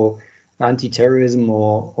data for anti-terrorism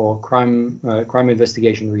or crime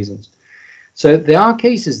investigation reasons. So there are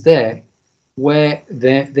cases there where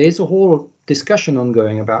there's a whole discussion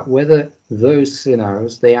ongoing about whether those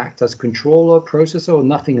scenarios, they act as controller, processor, or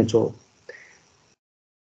nothing at all.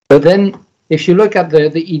 But then if you look at the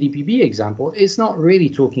EDPB example, it's not really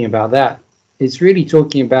talking about that. It's really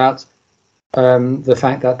talking about the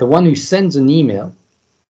fact that the one who sends an email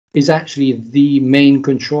is actually the main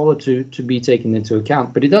controller to be taken into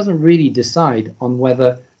account, but it doesn't really decide on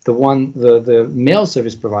whether the mail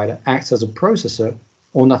service provider acts as a processor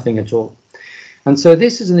or nothing at all. And so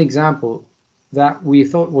this is an example that we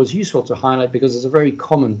thought was useful to highlight because it's a very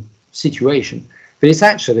common situation, but it's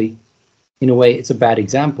actually, in a way, it's a bad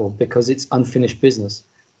example because it's unfinished business.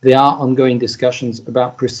 There are ongoing discussions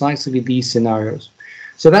about precisely these scenarios.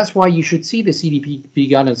 So that's why you should see the CDP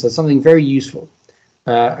guidance as something very useful,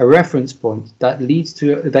 a reference point that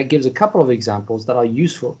gives a couple of examples that are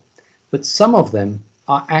useful, but some of them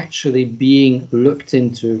are actually being looked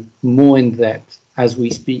into more in depth as we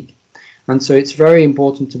speak. And so it's very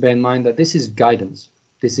important to bear in mind that this is guidance.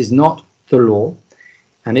 This is not the law.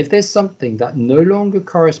 And if there's something that no longer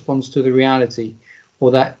corresponds to the reality,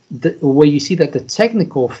 or where you see that the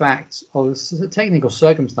technical facts or the technical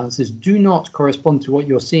circumstances do not correspond to what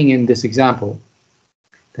you're seeing in this example,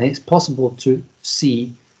 then it's possible to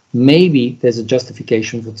see maybe there's a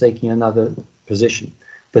justification for taking another position.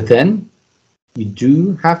 But then you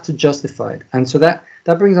do have to justify it. And so that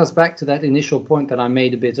brings us back to that initial point that I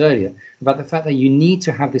made a bit earlier about the fact that you need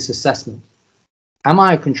to have this assessment. Am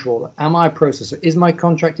I a controller? Am I a processor? Is my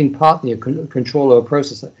contracting partner a controller or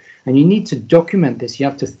processor? And you need to document this. You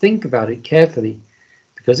have to think about it carefully,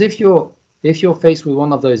 because if you're faced with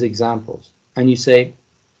one of those examples and you say,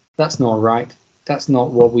 that's not right, that's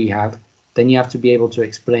not what we have, then you have to be able to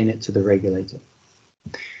explain it to the regulator.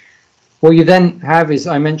 What you then have is,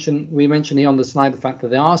 we mentioned here on the slide the fact that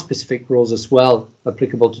there are specific rules as well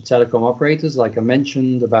applicable to telecom operators, like I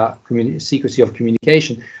mentioned about secrecy of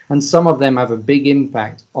communication, and some of them have a big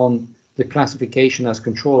impact on the classification as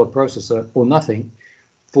controller, processor, or nothing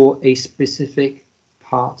for a specific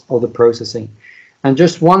part of the processing. And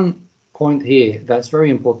just one point here that's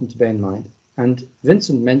very important to bear in mind, and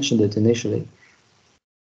Vincent mentioned it initially.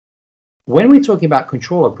 When we're talking about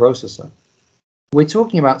controller processor, we're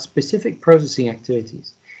talking about specific processing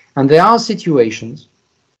activities. And there are situations,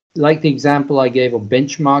 like the example I gave of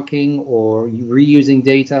benchmarking or reusing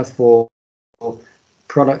data for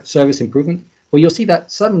product service improvement, where you'll see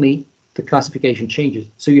that suddenly the classification changes.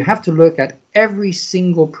 So you have to look at every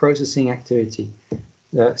single processing activity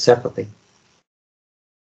separately.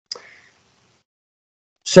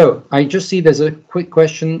 So I just see there's a quick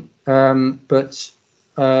question, but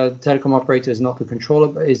telecom operator is not the controller,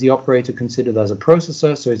 but is the operator considered as a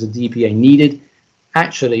processor? So is a DPA needed?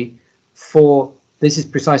 Actually, this is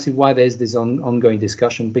precisely why there's this ongoing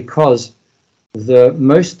discussion, because the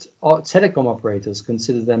most telecom operators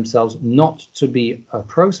consider themselves not to be a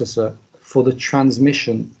processor for the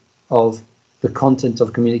transmission of the content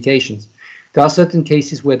of communications. There are certain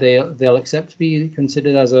cases where they'll accept to be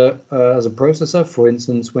considered as a processor. For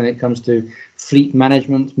instance, when it comes to fleet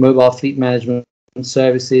management, mobile fleet management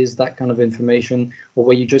services, that kind of information, or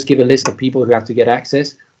where you just give a list of people who have to get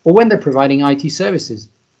access, or when they're providing IT services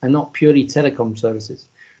and not purely telecom services.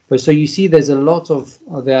 But so you see, there's a lot of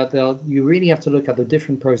you really have to look at the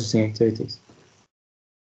different processing activities.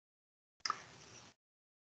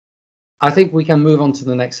 I think we can move on to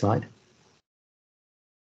the next slide.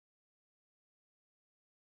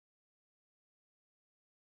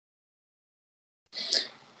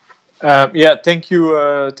 Yeah, thank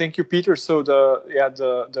you, Peter. So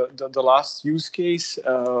the last use case,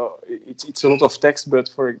 it's a lot of text, but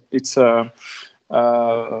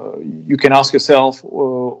you can ask yourself,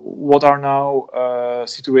 what are now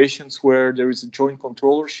situations where there is a joint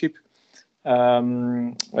controllership?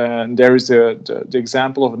 And there is the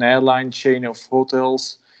example of an airline chain of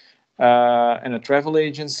hotels and a travel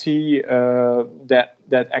agency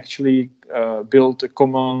that actually built a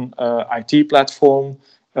common IT platform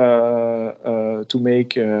to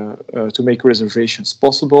make reservations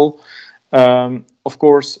possible. Of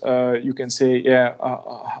course, you can say, yeah,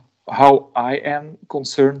 how I am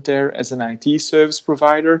concerned there as an IT service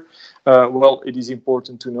provider. Well, it is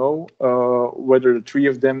important to know whether the three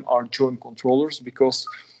of them are joint controllers, because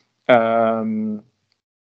the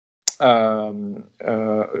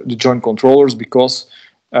joint controllers, because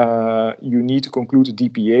you need to conclude a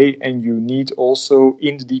DPA, and you need also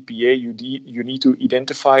in the DPA you need to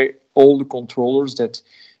identify all the controllers that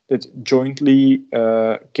jointly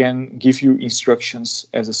can give you instructions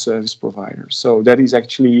as a service provider. So that is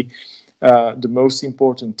actually the most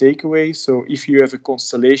important takeaway. So if you have a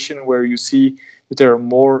constellation where you see that there are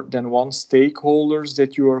more than one stakeholders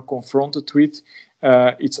that you are confronted with,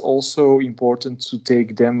 it's also important to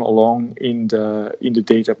take them along in the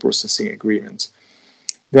data processing agreement.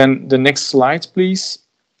 Then the next slide, please.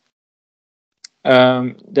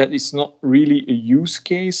 That is not really a use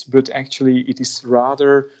case, but actually it is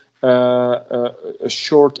rather a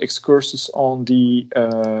short excursus on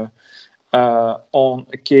a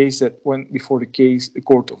case that went before the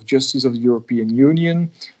Court of Justice of the European Union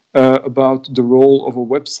about the role of a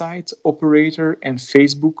website operator and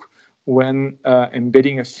Facebook when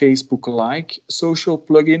embedding a Facebook-like social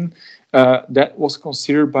plugin. That was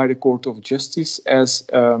considered by the Court of Justice as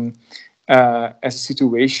a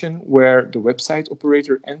situation where the website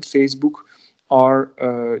operator and Facebook are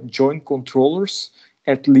joint controllers,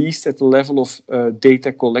 at least at the level of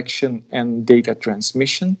data collection and data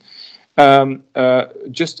transmission.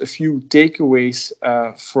 Just a few takeaways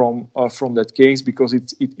from that case, because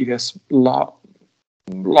it has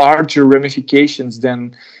larger ramifications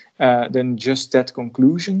than just that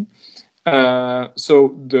conclusion.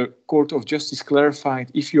 So the Court of Justice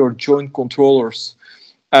clarified, if you are joint controllers,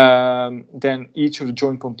 then each of the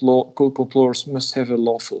joint controllers must have a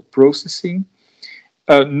lawful processing.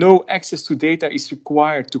 No access to data is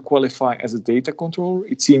required to qualify as a data controller.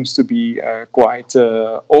 It seems to be quite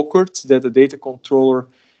awkward that a data controller,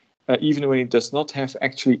 even when it does not have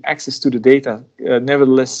actually access to the data,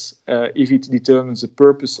 nevertheless, if it determines the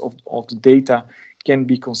purpose of the data, can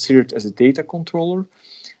be considered as a data controller.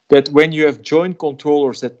 That when you have joint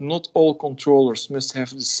controllers, that not all controllers must have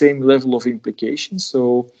the same level of implication.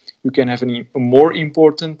 So you can have a more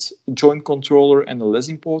important joint controller and a less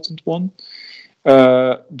important one.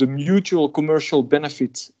 The mutual commercial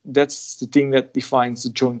benefit, that's the thing that defines the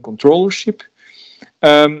joint controllership.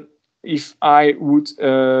 If I would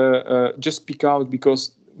just pick out,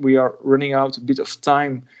 because we are running out a bit of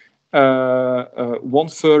time, one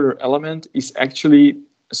further element is actually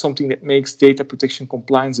something that makes data protection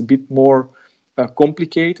compliance a bit more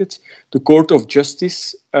complicated. The Court of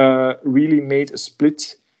Justice really made a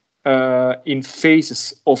split in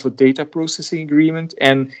phases of a data processing agreement,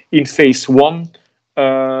 and in phase one,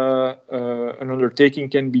 an undertaking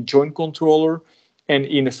can be joint controller, and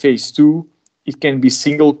in a phase two, it can be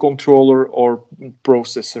single controller or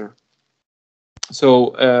processor.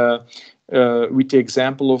 So with the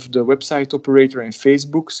example of the website operator and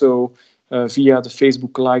Facebook, so via the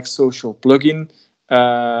Facebook-like social plugin,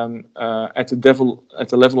 at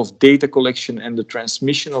the level of data collection and the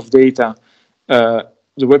transmission of data,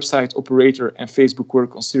 the website operator and Facebook were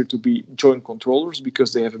considered to be joint controllers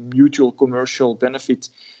because they have a mutual commercial benefit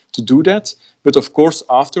to do that. But of course,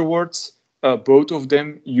 afterwards, both of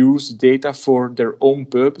them use data for their own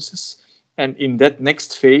purposes. And in that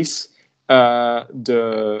next phase, both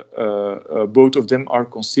of them are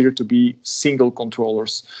considered to be single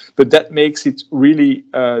controllers. But that makes it really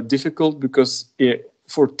difficult because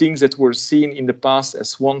for things that were seen in the past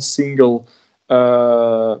as one single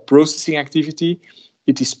processing activity,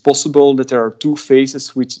 it is possible that there are two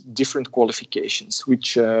phases with different qualifications,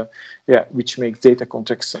 which makes data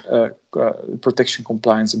protection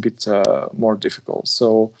compliance a bit more difficult.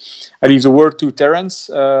 So I leave the word to Terrence.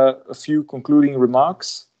 A few concluding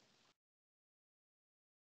remarks.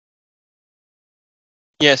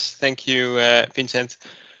 Yes, thank you, Vincent.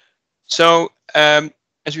 So,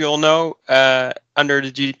 as we all know, under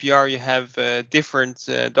the GDPR, you have different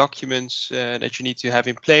documents that you need to have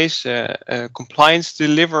in place, compliance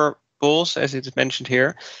deliverables, as it is mentioned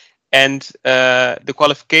here. And the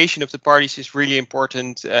qualification of the parties is really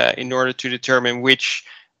important in order to determine which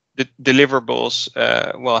deliverables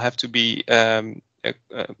will have to be in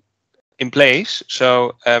place.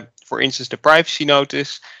 So, for instance, the privacy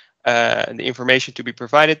notice, the information to be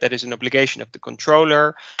provided, that is an obligation of the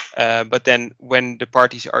controller. But then when the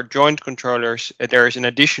parties are joint controllers, there is an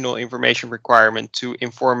additional information requirement to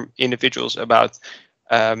inform individuals about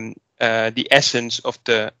the essence of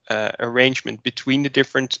the arrangement between the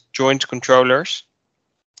different joint controllers.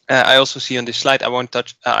 I also see on this slide, I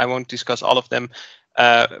won't discuss all of them.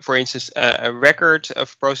 For instance, a record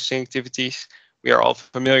of processing activities. We are all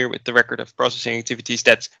familiar with the record of processing activities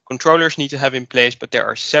that controllers need to have in place, but there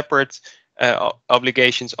are separate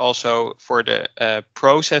obligations also for the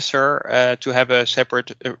processor to have a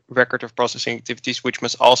separate record of processing activities, which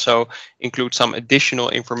must also include some additional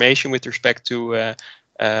information with respect to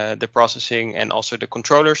the processing and also the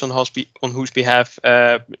controllers on whose behalf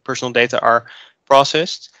personal data are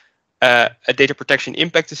processed. A data protection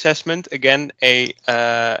impact assessment, again,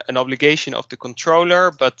 an obligation of the controller,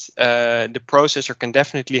 but the processor can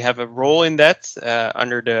definitely have a role in that.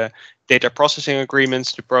 Under the data processing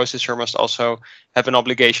agreements, the processor must also have an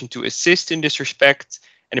obligation to assist in this respect.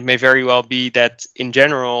 And it may very well be that, in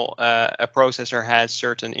general, a processor has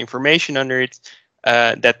certain information under it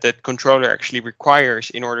that the controller actually requires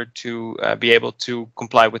in order to be able to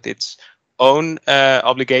comply with its own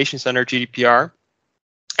obligations under GDPR.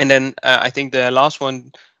 And then I think the last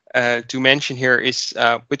one to mention here is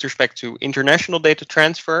with respect to international data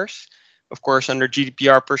transfers. Of course, under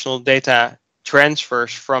GDPR, personal data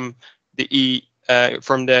transfers from the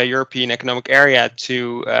European Economic Area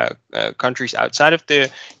to countries outside of the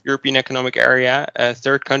European Economic Area,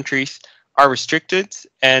 third countries, are restricted.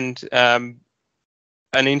 And an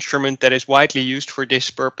instrument that is widely used for this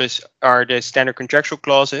purpose are the standard contractual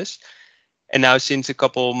clauses. And now, since a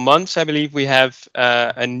couple months, I believe we have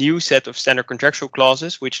a new set of standard contractual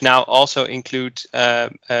clauses, which now also include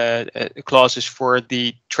clauses for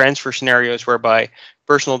the transfer scenarios whereby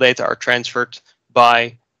personal data are transferred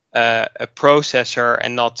by a processor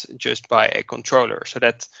and not just by a controller. So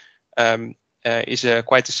that is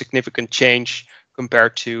quite a significant change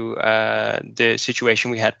compared to the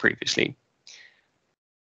situation we had previously.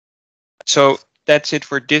 So that's it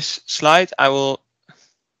for this slide. I will.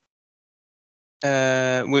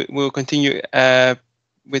 We'll continue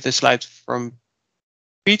with the slides from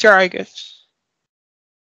Peter, I guess.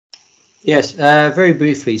 Yes, very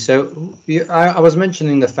briefly. So I was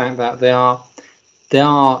mentioning the fact that there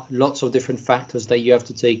are lots of different factors that you have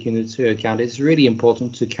to take into account. It's really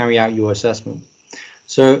important to carry out your assessment.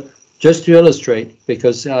 So just to illustrate,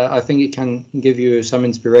 because I think it can give you some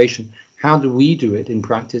inspiration, how do we do it in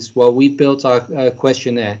practice? Well, we built our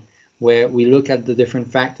questionnaire where we look at the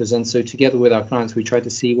different factors, and so together with our clients we try to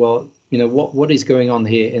see, well, you know, what is going on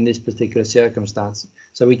here in this particular circumstance,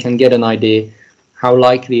 so we can get an idea how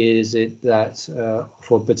likely is it that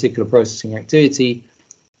for a particular processing activity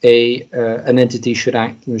an entity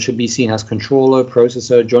should be seen as controller,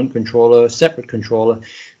 processor, joint controller, separate controller.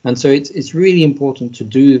 And so it's really important to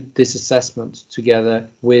do this assessment together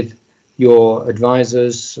with your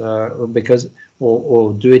advisors, or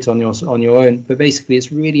do it on your own. But basically,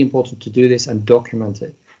 it's really important to do this and document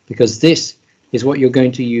it, because this is what you're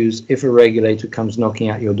going to use if a regulator comes knocking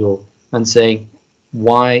at your door and saying,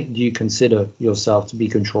 why do you consider yourself to be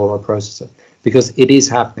controller or processor? Because it is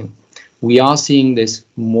happening. We are seeing this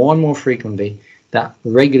more and more frequently, that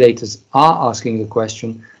regulators are asking the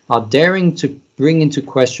question, are daring to bring into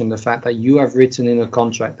question the fact that you have written in a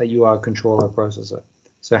contract that you are a controller or processor.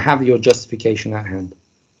 So have your justification at hand.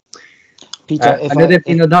 Peter, I know there've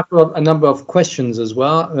been a number of questions as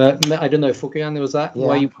well. I don't know, Foucault, was that?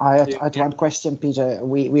 Yeah, I had one question, Peter.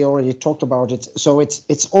 We already talked about it. So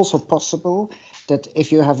it's also possible that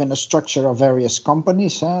if you have in a structure of various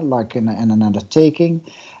companies, like in an undertaking,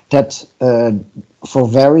 that for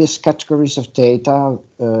various categories of data,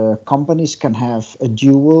 companies can have a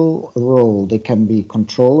dual role. They can be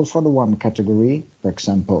controller for the one category, for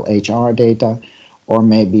example, HR data, or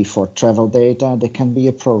maybe for travel data, they can be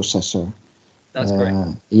a processor. That's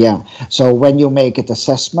correct. Yeah. So when you make an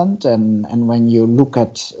assessment and when you look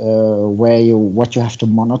at what you have to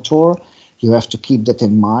monitor, you have to keep that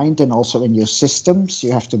in mind. And also in your systems,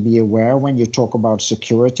 you have to be aware when you talk about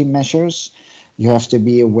security measures. You have to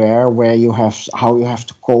be aware how you have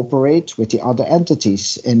to cooperate with the other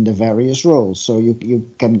entities in the various roles. So you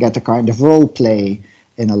can get a kind of role play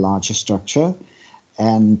in a larger structure.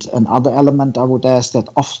 And another element I would ask that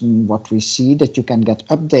often what we see that you can get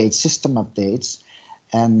updates, system updates.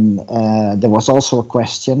 And there was also a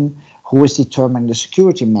question, who is determining the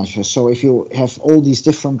security measures? So if you have all these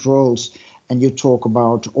different roles and you talk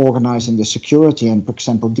about organizing the security and, for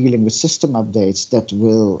example, dealing with system updates, that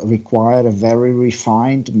will require a very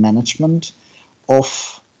refined management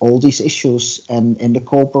of all these issues and in the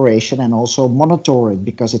cooperation, and also monitor it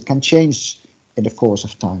because it can change in the course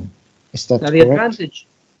of time. Is that correct?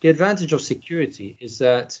 The advantage of security is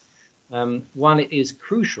that while it is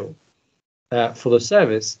crucial for the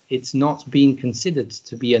service, it's not being considered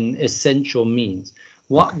to be an essential means.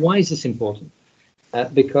 Why is this important?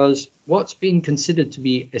 Because what's being considered to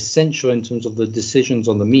be essential in terms of the decisions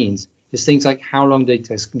on the means is things like how long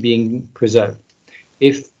data is being preserved.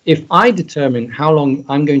 If I determine how long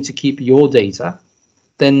I'm going to keep your data,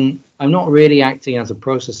 then I'm not really acting as a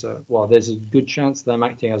processor. Well, there's a good chance that I'm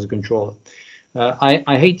acting as a controller.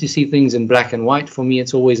 I hate to see things in black and white. For me,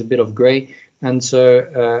 it's always a bit of gray. And so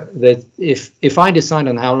that if I decide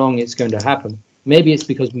on how long it's going to happen, maybe it's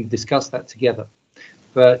because we've discussed that together.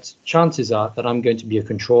 But chances are that I'm going to be a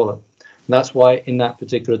controller. And that's why in that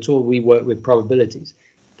particular tool, we work with probabilities.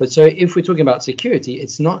 But so if we're talking about security,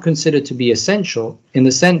 it's not considered to be essential in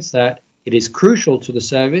the sense that it is crucial to the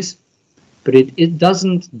service, but it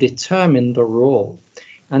doesn't determine the role.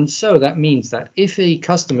 And so that means that if a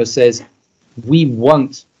customer says, we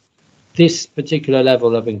want this particular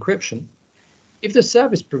level of encryption, if the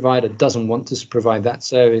service provider doesn't want to provide that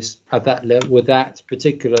service at that level with that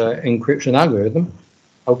particular encryption algorithm,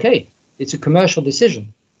 okay, it's a commercial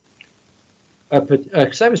decision.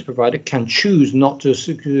 A service provider can choose not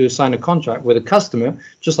to sign a contract with a customer,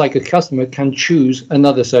 just like a customer can choose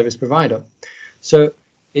another service provider. So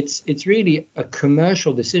it's really a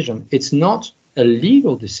commercial decision. It's not a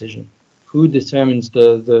legal decision who determines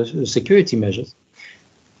the security measures.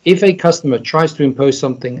 If a customer tries to impose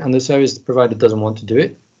something and the service provider doesn't want to do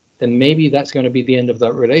it, then maybe that's going to be the end of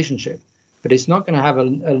that relationship. But it's not going to have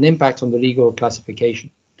an impact on the legal classification.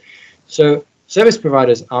 So service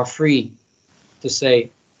providers are free to say,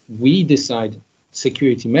 we decide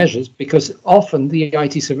security measures, because often the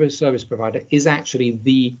IT service provider is actually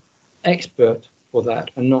the expert for that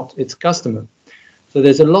and not its customer. So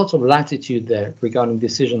there's a lot of latitude there regarding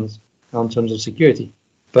decisions in terms of security.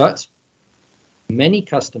 But many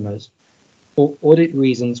customers, for audit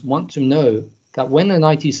reasons, want to know that when an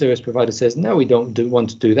IT service provider says, no, we don't want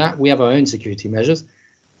to do that, we have our own security measures,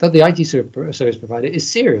 that the IT service provider is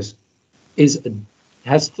serious,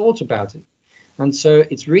 has thought about it. And so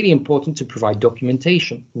it's really important to provide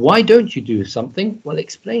documentation. Why don't you do something? Well,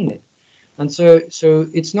 explain it. And so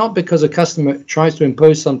it's not because a customer tries to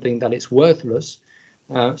impose something that it's worthless.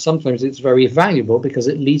 Sometimes it's very valuable because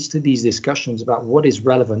it leads to these discussions about what is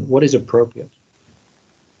relevant, what is appropriate.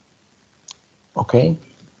 Okay,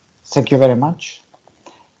 thank you very much.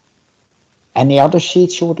 Any other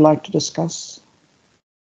sheets you would like to discuss?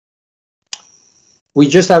 We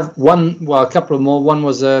just have a couple more. One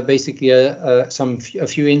was basically a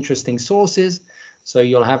few interesting sources. So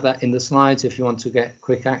you'll have that in the slides if you want to get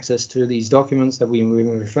quick access to these documents that we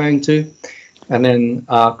were referring to. And then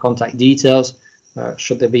contact details,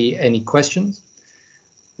 should there be any questions.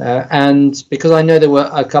 And because I know there were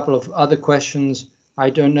a couple of other questions, I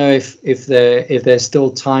don't know if there's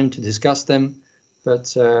still time to discuss them, but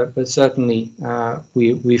certainly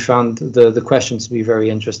we found the questions to be very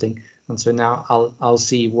interesting. And so now I'll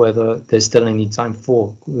see whether there's still any time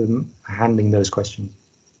for handling those questions.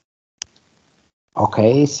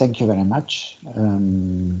 Okay, thank you very much.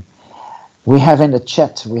 We have in the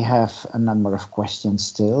chat, we have a number of questions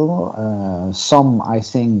still. Some, I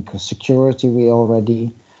think, security we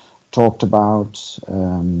already talked about.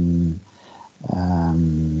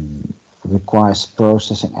 Requires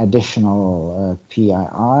processing additional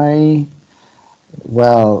PII.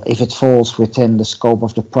 Well, if it falls within the scope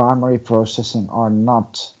of the primary processing or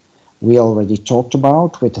not, we already talked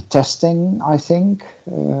about with the testing, I think.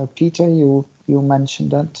 Peter, you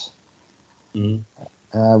mentioned that.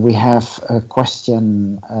 Mm-hmm. We have a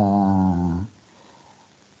question,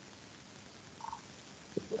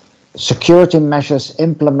 security measures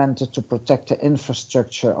implemented to protect the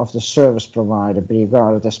infrastructure of the service provider be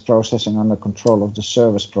regarded as processing under control of the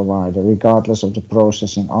service provider, regardless of the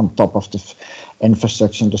processing on top of the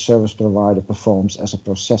infrastructure the service provider performs as a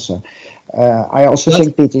processor. I also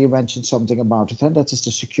think, Peter, you mentioned something about it, and that is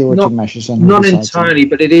the security measures. And not entirely,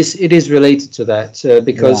 but it is related to that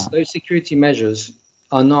because those security measures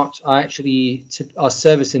are actually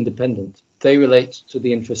service independent. They relate to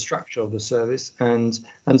the infrastructure of the service, and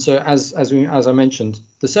so as I mentioned,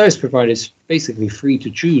 the service provider is basically free to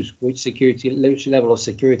choose which level of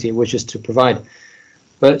security it wishes to provide.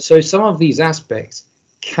 But so some of these aspects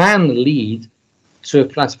can lead to a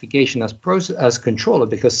classification as controller,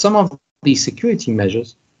 because some of these security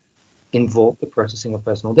measures involve the processing of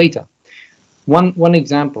personal data. One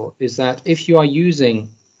example is that if you are using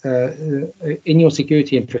in your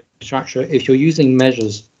security infrastructure, if you're using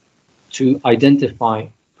measures to identify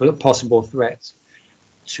possible threats,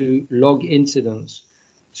 to log incidents,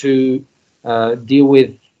 to deal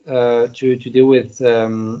with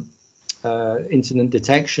incident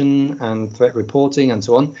detection and threat reporting and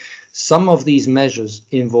so on, some of these measures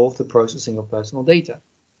involve the processing of personal data.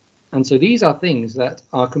 And so these are things that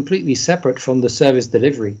are completely separate from the service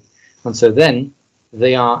delivery. And so then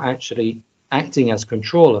they are actually acting as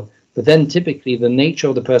controller. But then typically the nature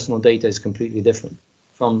of the personal data is completely different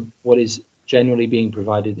from what is generally being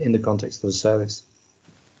provided in the context of the service.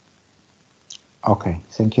 Okay,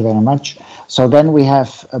 thank you very much. So then we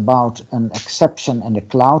have about an exception in the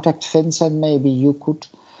Cloud Act. Vincent, maybe you could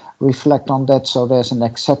reflect on that. So there's an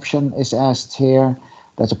exception is asked here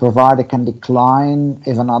that the provider can decline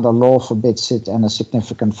if another law forbids it and a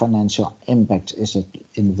significant financial impact is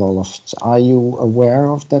involved. Are you aware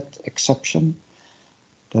of that exception?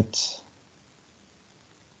 That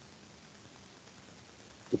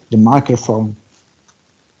the microphone.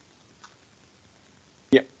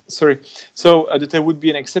 Yeah, sorry. So that there would be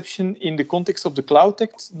an exception in the context of the Cloud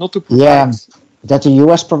Act, not to provide. Yeah, that a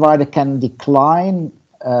US provider can decline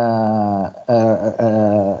a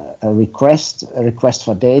request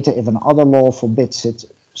for data if another law forbids it.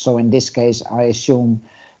 So in this case, I assume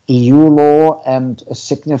EU law and a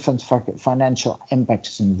significant financial impact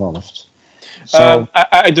is involved. So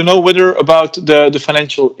I don't know whether about the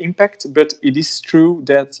financial impact, but it is true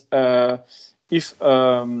that if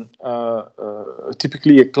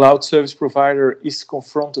typically a cloud service provider is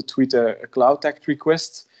confronted with a Cloud Act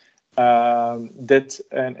request, and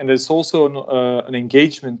there's also an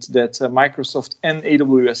engagement that Microsoft and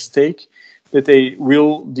AWS take, that they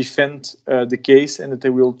will defend the case and that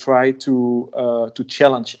they will try to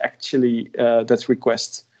challenge actually that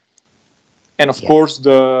request. And of course,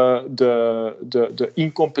 the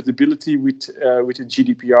incompatibility with the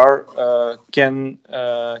GDPR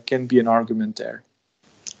can be an argument there.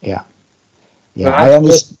 Yeah.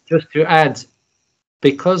 Just to add,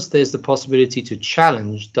 because there's the possibility to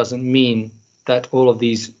challenge, doesn't mean that all of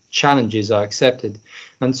these challenges are accepted.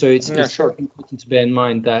 And so it's important to bear in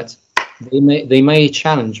mind that they may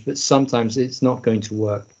challenge, but sometimes it's not going to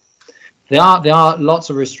work. There are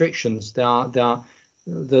lots of restrictions. There are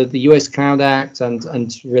the US Cloud Act and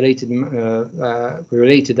related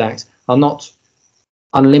acts are not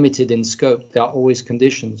unlimited in scope. There are always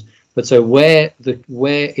conditions. But so where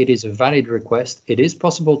it is a valid request, it is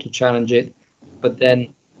possible to challenge it, but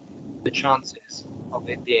then the chances of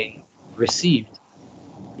it being received,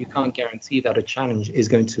 you can't guarantee that a challenge is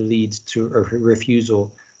going to lead to a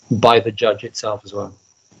refusal by the judge itself as well.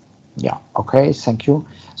 Yeah, okay, thank you.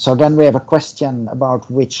 So then we have a question about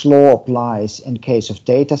which law applies in case of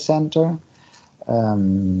data center,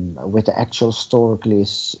 with the actual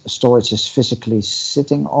storage is physically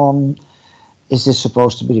sitting on. Is this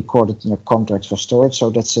supposed to be recorded in a contract for storage? So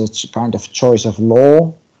that's a kind of choice of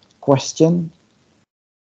law question.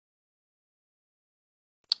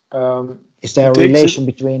 Is there a relation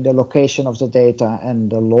between the location of the data and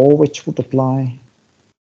the law which would apply?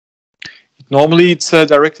 Normally, it's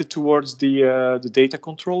directed towards the data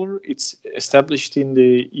controller. It's established in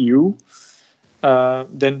the EU.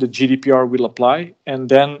 Then the GDPR will apply. And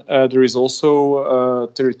then there is also a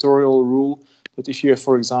territorial rule that if you have,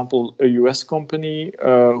 for example, a US company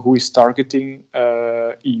who is targeting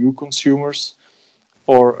EU consumers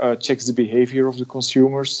or checks the behavior of the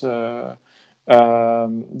consumers, then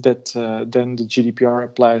the GDPR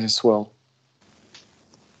applies as well.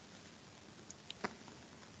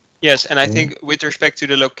 Yes, and I think with respect to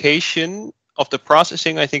the location of the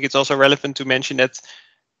processing, I think it's also relevant to mention that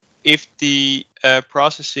if the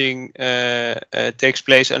processing takes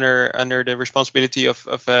place under the responsibility of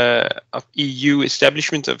EU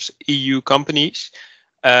establishment of EU companies,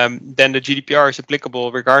 then the GDPR is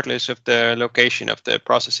applicable regardless of the location of the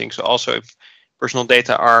processing. So also if personal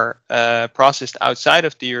data are processed outside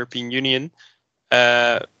of the European Union,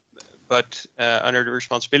 but under the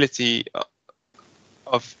responsibility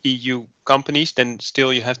of EU companies, then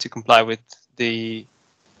still you have to comply with the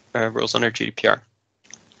rules under GDPR.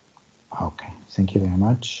 Okay, thank you very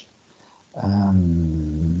much.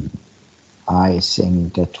 I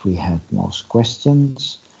think that we had most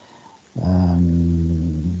questions.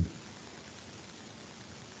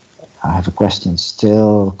 I have a question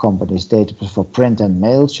still. Companies' data for print and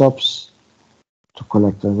mail shops to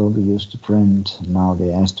collect that will be used to print. Now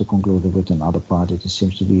they asked to conclude it with another party. It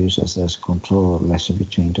seems to be used as there's control lesson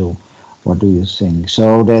between two. What do you think?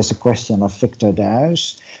 So there's a question of Victor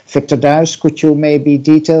Duis. Victor Duis, could you maybe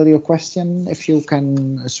detail your question if you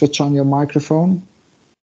can switch on your microphone?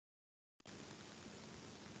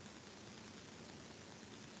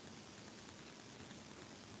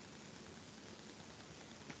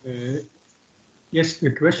 Yes,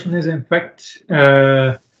 the question is in fact,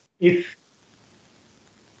 if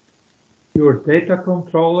your data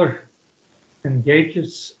controller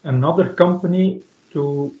engages another company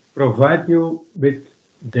to provide you with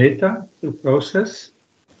data to process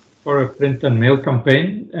for a print and mail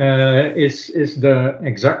campaign, is the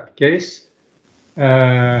exact case.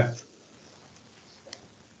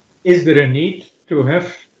 Is there a need to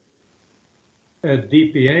have a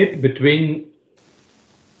DPA between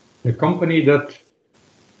the company that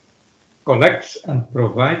collects and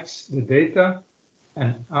provides the data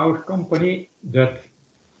and our company that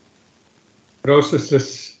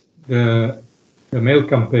processes the mail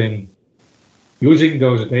campaign using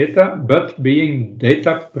those data, but being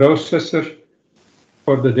data processor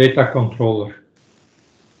for the data controller?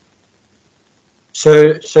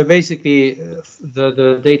 So basically,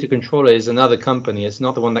 the data controller is another company. It's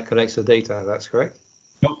not the one that collects the data. That's correct?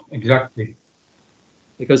 No, exactly.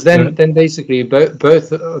 Because then basically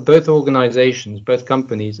both organizations, both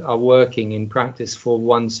companies are working in practice for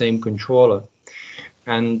one same controller,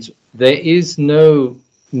 and there is no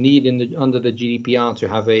need under the GDPR to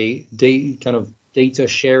have a kind of data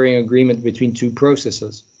sharing agreement between two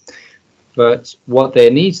processors. But what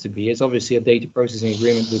there needs to be is obviously a data processing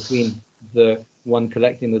agreement between the one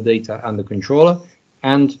collecting the data and the controller,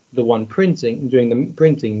 and the one doing the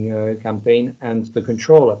printing campaign and the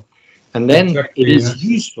controller. And then exactly, it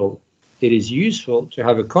is useful to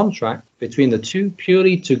have a contract between the two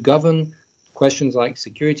purely to govern questions like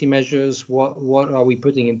security measures. What are we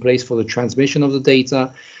putting in place for the transmission of the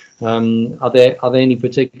data? Are there any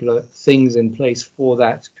particular things in place for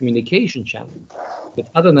that communication channel? But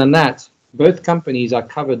other than that, both companies are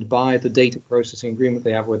covered by the data processing agreement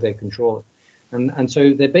they have with their controller. And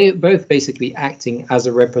so they're both basically acting as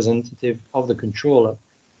a representative of the controller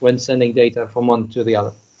when sending data from one to the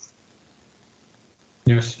other.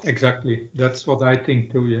 Yes, exactly. That's what I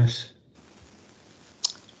think too, yes.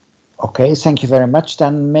 Okay, thank you very much.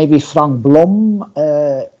 Then maybe Frank Blom,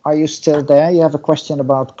 are you still there? You have a question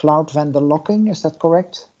about cloud vendor locking, is that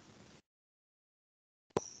correct?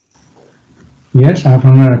 Yes, I have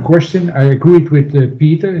another question. I agreed with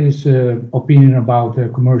Peter, his opinion about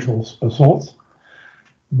commercial assault.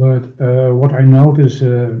 But what I notice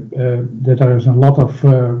that there is a lot of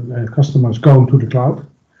customers going to the cloud,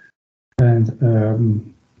 and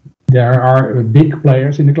there are big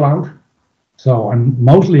players in the cloud. So I'm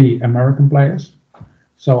mostly American players.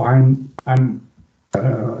 So I'm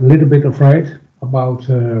a little bit afraid about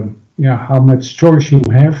how much choice you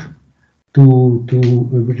have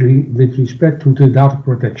with respect to the data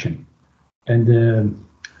protection and the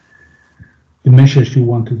measures you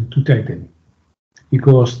want to take in.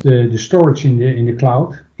 Because the storage in the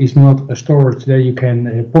cloud is not a storage that you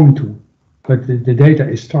can point to, but the data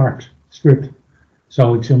is stripped.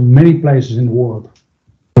 So it's in many places in the world.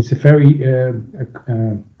 It's a very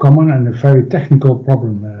common and a very technical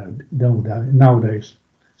problem nowadays.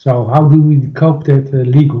 So how do we cope that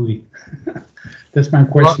legally? That's my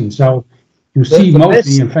question. So you see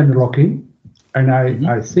mostly in vendor locking, and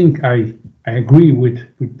I think I agree with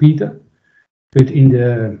Peter. But in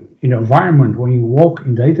the environment, when you walk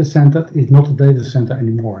in data center, it's not a data center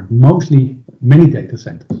anymore. Mostly many data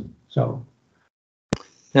centers. So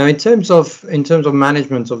now, in terms of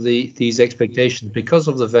management of these expectations, because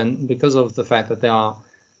of the fact that there are,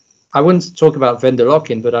 I wouldn't talk about vendor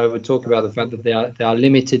lock-in, but I would talk about the fact that there are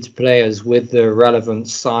limited players with the relevant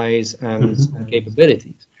size and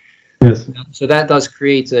capabilities. Yes. So that does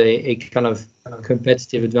create a kind of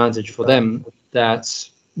competitive advantage for them that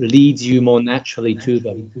leads you more naturally to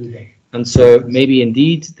them. And so maybe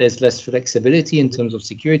indeed there's less flexibility in terms of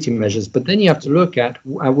security measures, but then you have to look at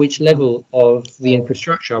which level of the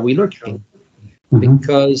infrastructure are we looking?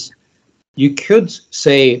 Because you could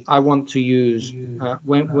say, I want to use,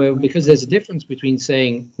 because there's a difference between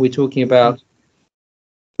saying we're talking about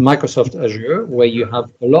Microsoft Azure, where you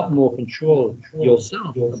have a lot more control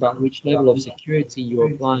yourself about which level of security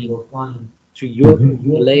you're applying to your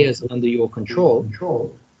layers under your control.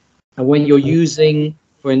 And when you're using,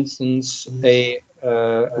 for instance, a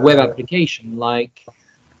web application like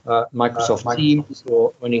Microsoft Teams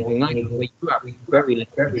or anything like that, where you have very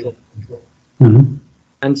little control.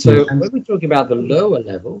 And so when we're talking about the lower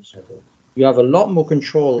levels, you have a lot more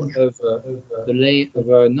control over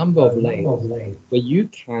over a number of layers where you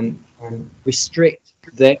can restrict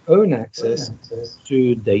their own access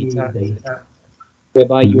to data,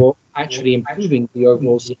 whereby you're actually improving the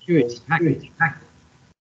overall security package.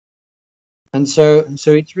 And so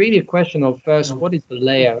it's really a question of, first, what is the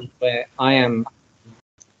layer where I am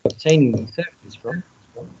obtaining the services from?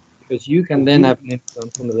 Because you can then have an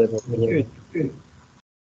influence on the level of security.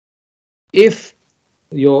 If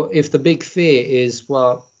the big fear is,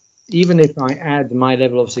 well, even if I add my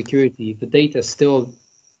level of security, the data is still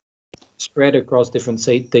spread across different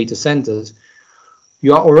data centers,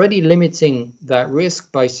 you are already limiting that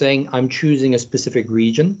risk by saying I'm choosing a specific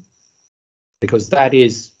region, because that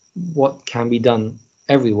is what can be done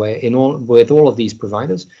everywhere with all of these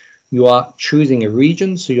providers. You are choosing a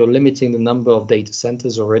region, so you're limiting the number of data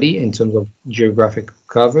centers already in terms of geographic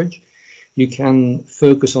coverage. You can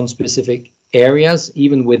focus on specific areas,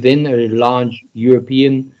 even within a large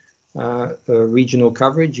European regional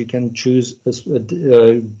coverage. You can choose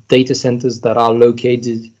data centers that are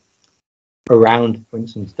located around, for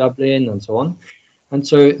instance, Dublin and so on. And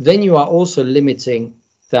so then you are also limiting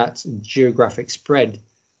that geographic spread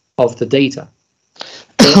of the data.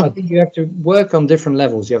 So I think you have to work on different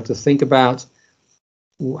levels. You have to think about,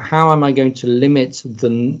 how am I going to limit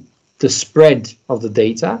the spread of the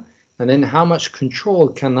data, and then how much control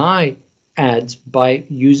can I add by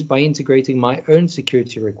integrating my own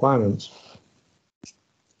security requirements,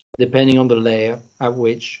 depending on the layer at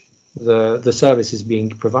which the service is being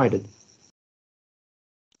provided.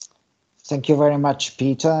 Thank you very much,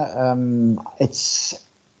 Peter.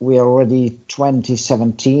 We're already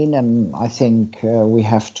 2017, and I think we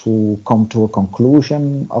have to come to a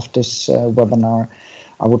conclusion of this webinar.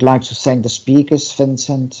 I would like to thank the speakers,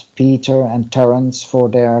 Vincent, Peter, and Terrence, for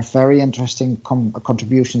their very interesting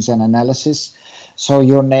contributions and analysis. So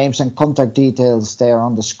your names and contact details there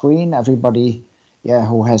on the screen. Everybody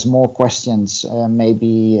who has more questions,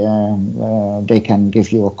 maybe they can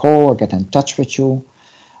give you a call or get in touch with you.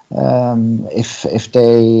 If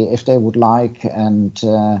they would like, and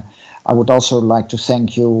I would also like to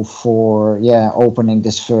thank you for opening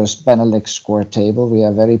this first Benelux Square table. We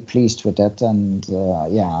are very pleased with that, and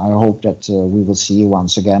I hope that we will see you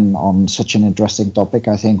once again on such an interesting topic.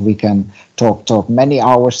 I think we can talk many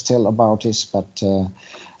hours still about this, but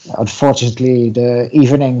unfortunately the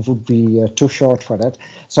evening would be too short for that.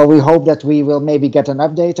 So we hope that we will maybe get an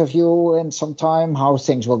update of you in some time, how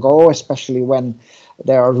things will go, especially when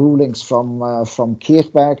there are rulings from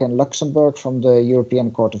Kirchberg and Luxembourg, from the European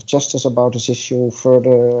Court of Justice about this issue,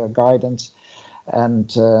 further guidance,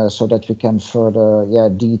 and so that we can further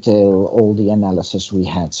detail all the analysis we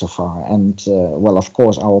had so far. And well, of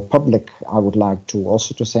course, our public, I would like to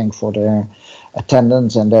also to thank for their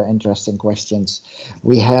attendance and their interesting questions.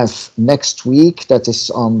 We have next week, that is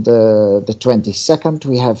on the 22nd,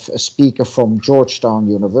 we have a speaker from Georgetown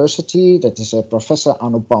University, that is a Professor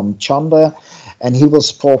Anupam Chanda, and he will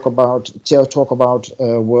talk about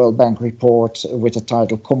a World Bank report with the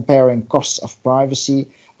title Comparing Costs of Privacy,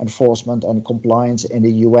 Enforcement and Compliance in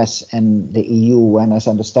the US and the EU. And as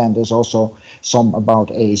I understand, there's also some about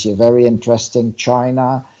Asia. Very interesting.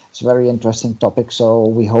 China. It's a very interesting topic. So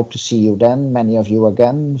we hope to see you then. Many of you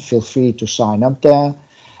again. Feel free to sign up there.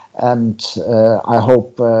 And I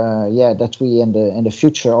hope, that we in the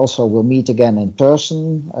future also will meet again in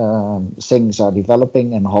person. Things are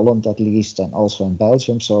developing in Holland at least, and also in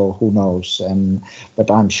Belgium. So who knows?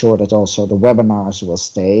 But I'm sure that also the webinars will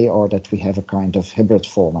stay, or that we have a kind of hybrid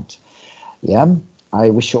format. Yeah. I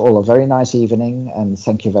wish you all a very nice evening, and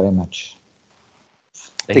thank you very much.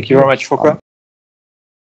 Thank you very much, Fokke.